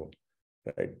ઉત્પન્ન કરવો,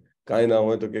 રાઈટ? કાંઈ ના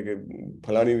હોય તો કે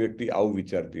ફલાણી વ્યક્તિ આવું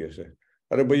વિચારતી હશે,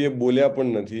 અરે ભાઈ એ બોલ્યા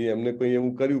પણ નથી, એમને કોઈ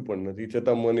એવું કર્યું પણ નથી,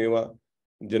 છતાં મન એવા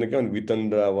જેને કહેવાય ને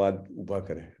વિતંડાવાદ ઊભા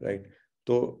કરે, રાઈટ?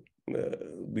 તો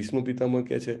ભીષ્મ પિતામહ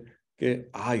કહે છે કે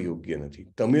આ યોગ્ય નથી,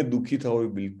 તમે દુઃખી થાઓ એ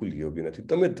બિલકુલ યોગ્ય નથી.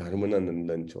 તમે ધર્મના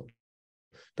નંદન છો,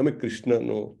 તમે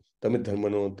કૃષ્ણનો, તમે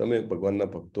ધર્મનો, તમે ભગવાનના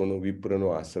ભક્તોનો, વિપ્રનો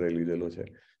આશ્રય લીધેલો છે,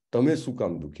 તમે શું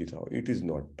કામ દુઃખી થાઓ? It is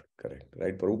not correct,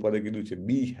 right? પ્રભુપાદે કીધું છે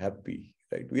બી happy,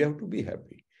 right? We have to B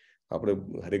happy. આપણે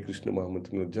હરે કૃષ્ણ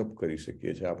મહામંત્રનો જપ કરી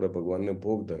શકીએ છીએ, આપણે ભગવાનને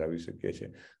ભોગ ધરાવી શકીએ છીએ,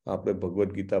 આપણે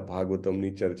ભગવદ્ ગીતા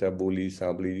ભાગવતમની ચર્ચા બોલી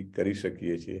સાંભળી કરી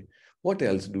શકીએ છીએ. Vote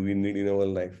else do we need in our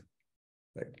life,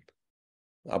 right?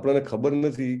 આપણને ખબર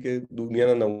નથી કે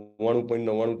દુનિયાના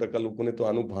 99.99% લોકોને તો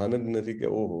આનું ભાન જ નથી કે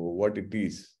ઓહો what it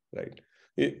is, right?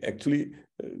 A actually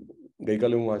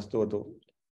ગઈકાલે હું વાંચતો હતો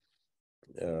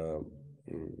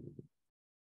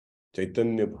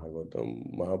ચૈતન્ય ભાગવતમ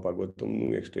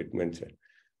મહાભાગવતમનું એક સ્ટેટમેન્ટ છે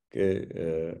કે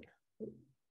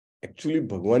એકચ્યુઅલી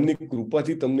ભગવાનની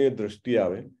કૃપાથી તમને એ દ્રષ્ટિ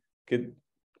આવે કે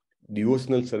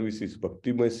ડિવોશનલ સર્વિસીસ,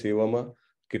 ભક્તિમય સેવામાં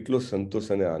કેટલો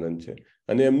સંતોષ અને આનંદ છે,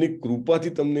 અને એમની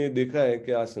કૃપાથી તમને એ દેખાય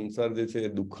કે આ સંસાર જે છે એ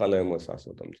દુઃખાલયમાં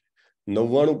શાશ્વતમ છે.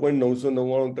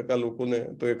 99.999% લોકોને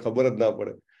તો એ ખબર જ ના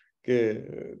પડે કે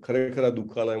ખરેખર આ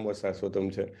દુઃખાલયમાં શાશ્વતમ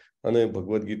છે. અને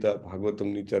ભગવદ્ ગીતા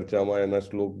ભાગવતમની ચર્ચામાં, એના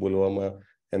શ્લોક બોલવામાં,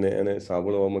 એને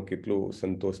સાંભળવામાં કેટલો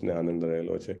સંતોષ ને આનંદ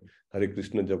રહેલો છે. હરે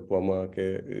કૃષ્ણ જપવામાં કે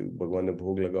ભગવાનને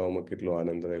ભોગ લગાવવામાં કેટલો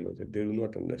આનંદ રહેલો છે. they do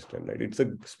not understand, right? It's a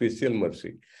special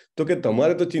mercy. તો કે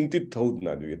તમારે તો ચિંતિત થવું જ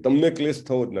ના જોઈએ, તમને ક્લેશ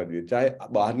થવો જ ના જોઈએ, ચાહે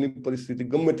બહારની પરિસ્થિતિ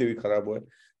ગમે તેવી ખરાબ હોય,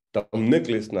 તમને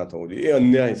ક્લેશ ના થવો જોઈએ. એ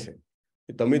અન્યાય છે,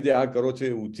 તમે જે આ કરો છો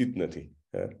એ ઉચિત નથી.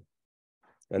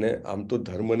 અને આમ તો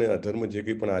ધર્મ અને અધર્મ જે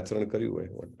કંઈ પણ આચરણ કર્યું હોય,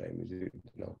 what time is it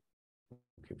now?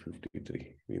 Okay, 53.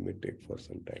 We may take for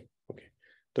some time. Okay.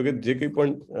 તો કે જે કંઈ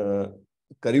પણ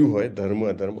કર્યું હોય ધર્મ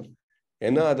અધર્મ,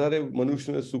 એના આધારે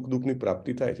મનુષ્યને સુખ દુઃખની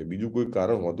પ્રાપ્તિ થાય છે, બીજું કોઈ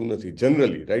કારણ હોતું નથી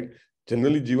જનરલી, રાઈટ?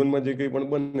 જનરલી જીવનમાં જે કંઈ પણ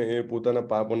બને એ પોતાના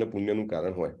પાપ અને પુણ્યનું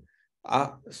કારણ હોય. આ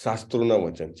શાસ્ત્રોના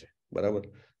વચન છે, બરાબર?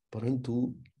 પરંતુ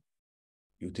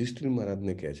યુધિષ્ઠિર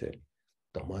મહારાજને કહે છે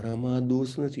તમારામાં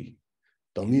દોષ નથી,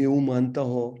 તમે એવું માનતા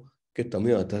હો કે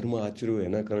તમે અધર્મ આચર્યો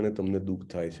એના કારણે તમને દુઃખ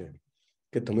થાય છે,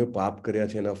 કે તમે પાપ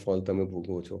કર્યા છે એના ફળ તમે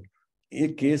ભોગવો છો, એ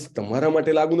કેસ તમારા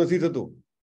માટે લાગુ નથી થતો.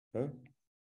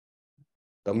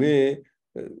 તમે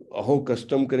અહો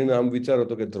કસ્ટમ કરીને આમ વિચારો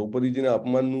તો કે દ્રૌપદીજીના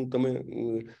અપમાનનું તમે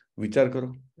વિચાર કરો,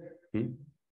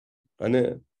 અને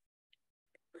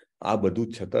આ બધું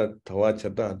થવા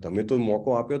છતાં તમે તો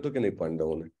મોકો આપ્યો હતો કે નહીં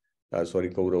પાંડવોને,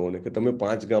 સોરી કૌરવોને, કે તમે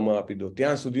 5 ગામમાં આપી દો,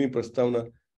 ત્યાં સુધીની પ્રસ્તાવના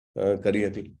કરી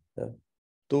હતી.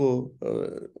 તો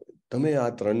તમે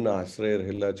આ 3ના આશ્રય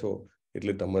રહેલા છો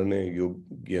એટલે તમને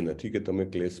યોગ્ય નથી કે તમે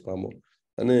ક્લેશ પામો.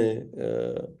 અને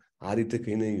આ રીતે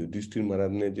કહીને યુધિષ્ઠિર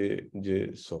મહારાજને જે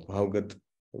સ્વભાવગત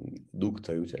દુઃખ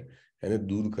થયું છે એને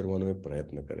દૂર કરવાનો એ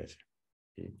પ્રયત્ન કરે છે.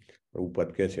 પ્રભુપાદ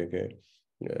કહે છે કે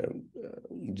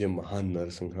જે મહાન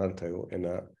નરસંહાર થયો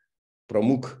એના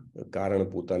પ્રમુખ કારણ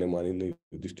પોતાને માનીને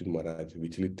યુધિષ્ઠિર મહારાજ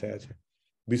વિચલિત થયા છે.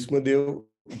 ભીષ્મદેવ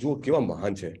જો કેવા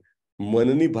મહાન છે,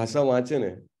 મનની ભાષા વાંચે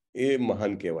ને એ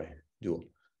મહાન કહેવાય. જુઓ,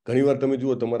 ઘણીવાર તમે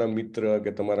જુઓ તમારા મિત્ર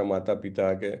કે તમારા માતા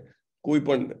પિતા કે કોઈ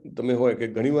પણ તમે હોય કે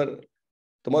ઘણીવાર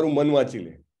તમારું મન વાંચી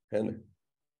લે, હે ને,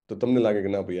 તો તમને લાગે કે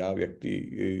ના ભાઈ આ વ્યક્તિ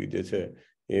જે છે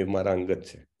એ મારા અંગત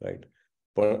છે, રાઈટ?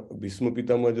 પણ ભીષ્મ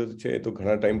પિતામાં જો છે એ તો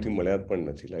ઘણા ટાઈમથી મળ્યા પણ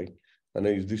નથી, રાઈટ? અને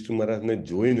યુધિષ્ઠિર મહારાજને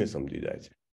જોઈને સમજી જાય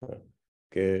છે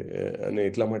કે, અને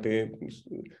એટલા માટે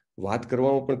વાત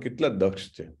કરવામાં પણ કેટલા દક્ષ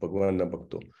છે ભગવાનના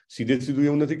ભક્તો. સીધું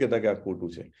એવું નથી કહેતા કે આ ખોટું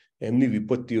છે, એમની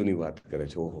વિપત્તિઓની વાત કરે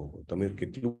છે. ઓહો, તમે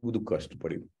કેટલું બધું કષ્ટ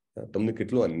પડ્યું, તમને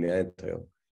કેટલો અન્યાય થયો.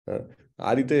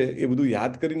 આ રીતે એ બધું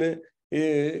યાદ કરીને એ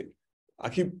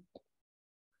આખી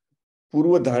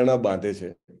પૂર્વ ધારણા બાંધે છે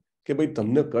કે ભાઈ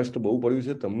તમને કષ્ટ બહુ પડ્યું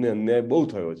છે, તમને અન્યાય બહુ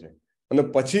થયો છે, અને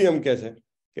પછી એમ કહે છે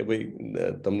કે ભાઈ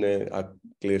તમને આ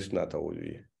ક્લેશ ના થવો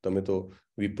જોઈએ, તમે તો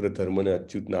વિપ્ર ધર્મને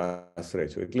અચ્યુતના આશ્રય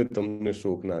છો એટલે તમને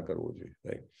શોક ના કરવો જોઈએ,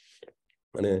 રાઈટ?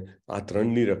 અને આ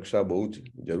 3ની રક્ષા બહુ જ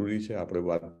જરૂરી છે. આપણે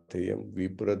વાત થઈ એમ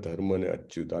વિપ્ર ધર્મ અને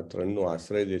અચ્યુત, આ 3નો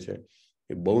આશ્રય જે છે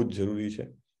એ બહુ જ જરૂરી છે.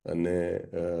 અને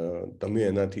તમે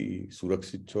એનાથી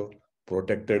સુરક્ષિત છો,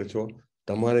 પ્રોટેક્ટેડ છો,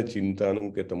 તમારે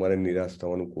ચિંતાનું કે તમારે નિરાશ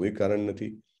થવાનું કોઈ કારણ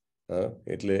નથી.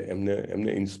 એટલે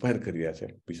એમને ઇન્સ્પાયર કર્યા છે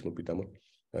ભીષ્મ પિતામાં.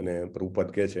 અને પ્રભુપાદ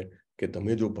કહે છે કે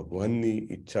તમે જો ભગવાનની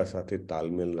ઈચ્છા સાથે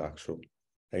તાલમેલ રાખશો,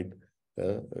 રાઈટ,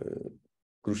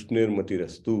 કૃષ્ણેર્મતિ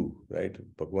રસ્તુ, રાઈટ,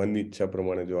 ભગવાનની ઈચ્છા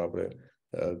પ્રમાણે જો આપણે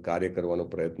કાર્ય કરવાનો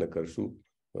પ્રયત્ન કરશું,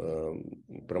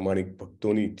 પ્રમાણિક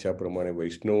ભક્તોની ઈચ્છા પ્રમાણે,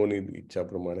 વૈષ્ણવોની ઈચ્છા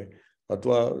પ્રમાણે,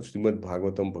 અથવા શ્રીમદ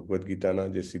ભાગવતમ ભગવદ્ ગીતાના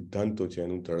જે સિદ્ધાંતો છે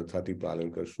એનું દ્રઢતાથી પાલન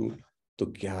કરશું તો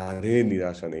ક્યારેય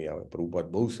નિરાશા નહીં આવે. પ્રભુપાદ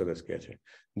બહુ સરસ કહે છે,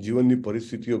 જીવનની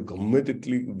પરિસ્થિતિઓ ગમે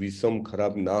તેટલી વિષમ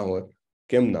ખરાબ ના હોય,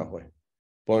 કેમ ના હોય,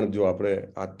 પણ જો આપણે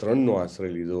આ ત્રણનો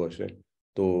આશ્રય લીધો હશે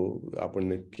તો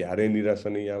આપણને ક્યારેય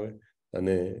નિરાશા નહીં આવે.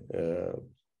 અને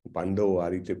પાંડવો આ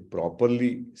રીતે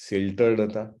પ્રોપરલી શેલ્ટર્ડ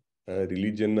હતા,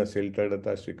 રિલિજનના શેલ્ટર્ડ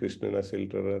હતા, શ્રી કૃષ્ણના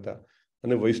શેલ્ટર્ડ હતા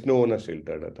અને વૈષ્ણવોના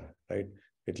શેલ્ટર્ડ હતા, રાઈટ.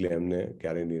 એટલે એમને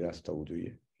ક્યારેય નિરાશ થવું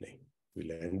જોઈએ નહીં. Will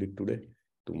and it today.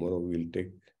 Tomorrow will take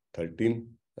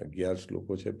 11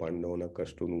 શ્લોકો છે, પાંડવોના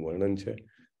કષ્ટોનું વર્ણન છે.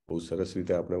 બહુ સરસ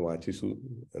રીતે આપણે વાંચીશું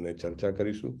અને ચર્ચા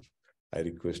કરીશું. I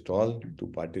request all to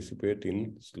participate in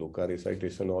sloka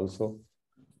recitation also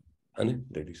and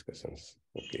the discussions.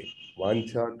 Okay.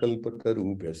 Vancha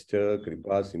kalpatarubhyascha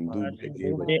kripa sindhubhyo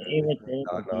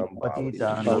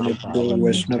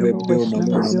वैष्णवेभ्यो नमो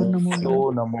नमः।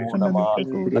 नमो नमः।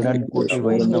 अनंत कोटि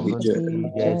वैष्णव वृंद की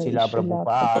जय, शिला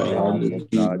प्रभुपाद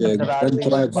की जय,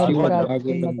 ग्रंथराज श्रीमद्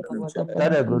भागवतम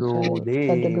सद्गुरु देव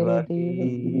की।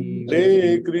 हरे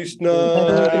कृष्णा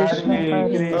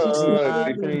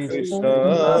कृष्णा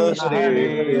हरे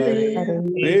हरे,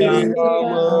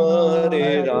 हरे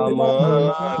राम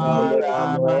राम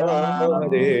राम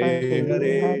हरे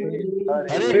हरे,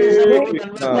 हरे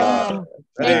कृष्णा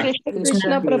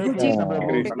कृष्ण प्रभु जी,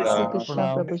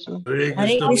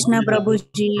 હરે કૃષ્ણ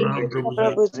પ્રભુજી.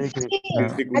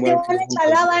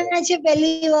 ચલાવવાના છે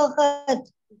પહેલી વખત.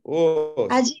 ઓ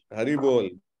હરી બોલ,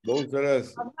 બહુ સરસ.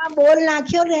 બોલ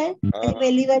નાખ્યો ને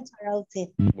પહેલી વાર ચડાવશે.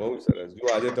 બહુ સરસ. જો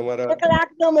આજે તમારા 1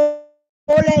 લાખ નો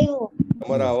બોલ આવ્યો.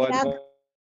 તમારા અવાજમાં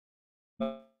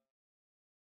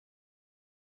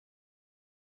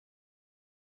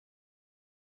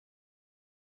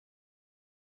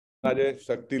આજે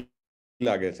શક્તિ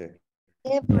લાગે છે.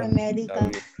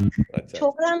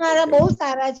 છોકરા મારા બહુ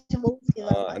સારા છે, બહુ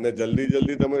સેવા. અને જલ્દી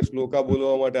જલ્દી તમે શ્લોકા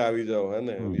બોલવા માટે આવી જાઓ. હે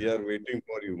ને, we are waiting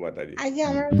for you માતાજી. આજે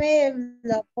હમણાં મેં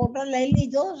ફોટો લઈ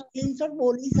લીધો, સ્ક્રીનશોટ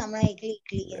બોલીશ હમણાં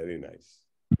એકલી. Very nice.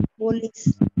 બોલીશ.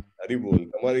 હરી બોલ.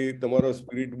 તમારો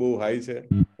સ્પિરિટ બહુ હાઈ છે.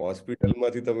 હોસ્પિટલ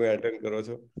માંથી તમે અટેન્ડ કરો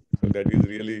છો, so that is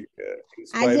really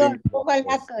inspiring.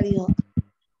 કલાક કર્યો.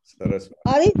 સરસ.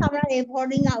 હમણાં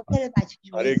રેકોર્ડિંગ આવશે પાછું.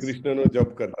 હરે કૃષ્ણ નો જપ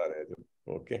કરતા રહેજો.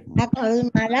 ઓકે.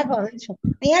 માલા કરું છું,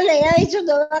 અહીંયા લઈ આવી છું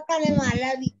દવાખાને.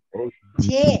 માલા બી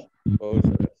છે. બહુ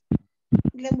સરસ.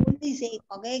 એટલે બોલીશ એક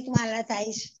પગે એક માલા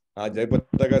થાય છે. હા, જય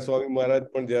પતાકા સ્વામી મહારાજ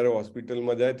પણ જયારે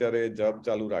હોસ્પિટલમાં જાય ત્યારે જપ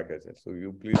ચાલુ રાખે છે. So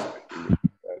you please.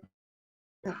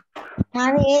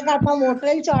 મારે એક હાથમાં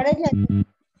મોટેલ ચડે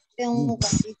છે, હું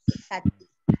કરીશ સાચી.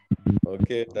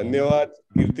 ઓકે, ધન્યવાદ.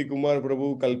 કીર્તિકુમાર પ્રભુ,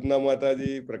 કલ્પના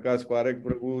માતાજી, પ્રકાશ પારેખ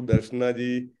પ્રભુ,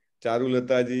 દર્શનાજી,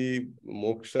 ચારુલતાજી,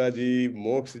 મોક્ષાજી,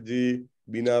 મોક્ષજી,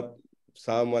 બીના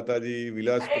શાહ માતાજી,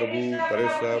 વિલાસ પ્રભુ,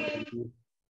 પરેશ શાહ પ્રભુ.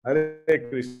 હરે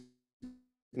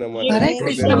કૃષ્ણ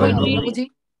માતાજી.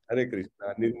 હરે કૃષ્ણ.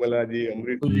 નિર્મલાજી,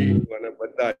 અમૃતજી અને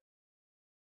બધા.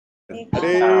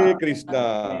 હરે કૃષ્ણ.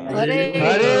 हरे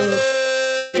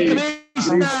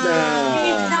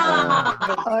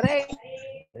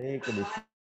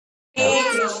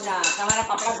તમારા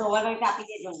કપડા ધોવા આપી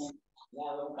દેજો.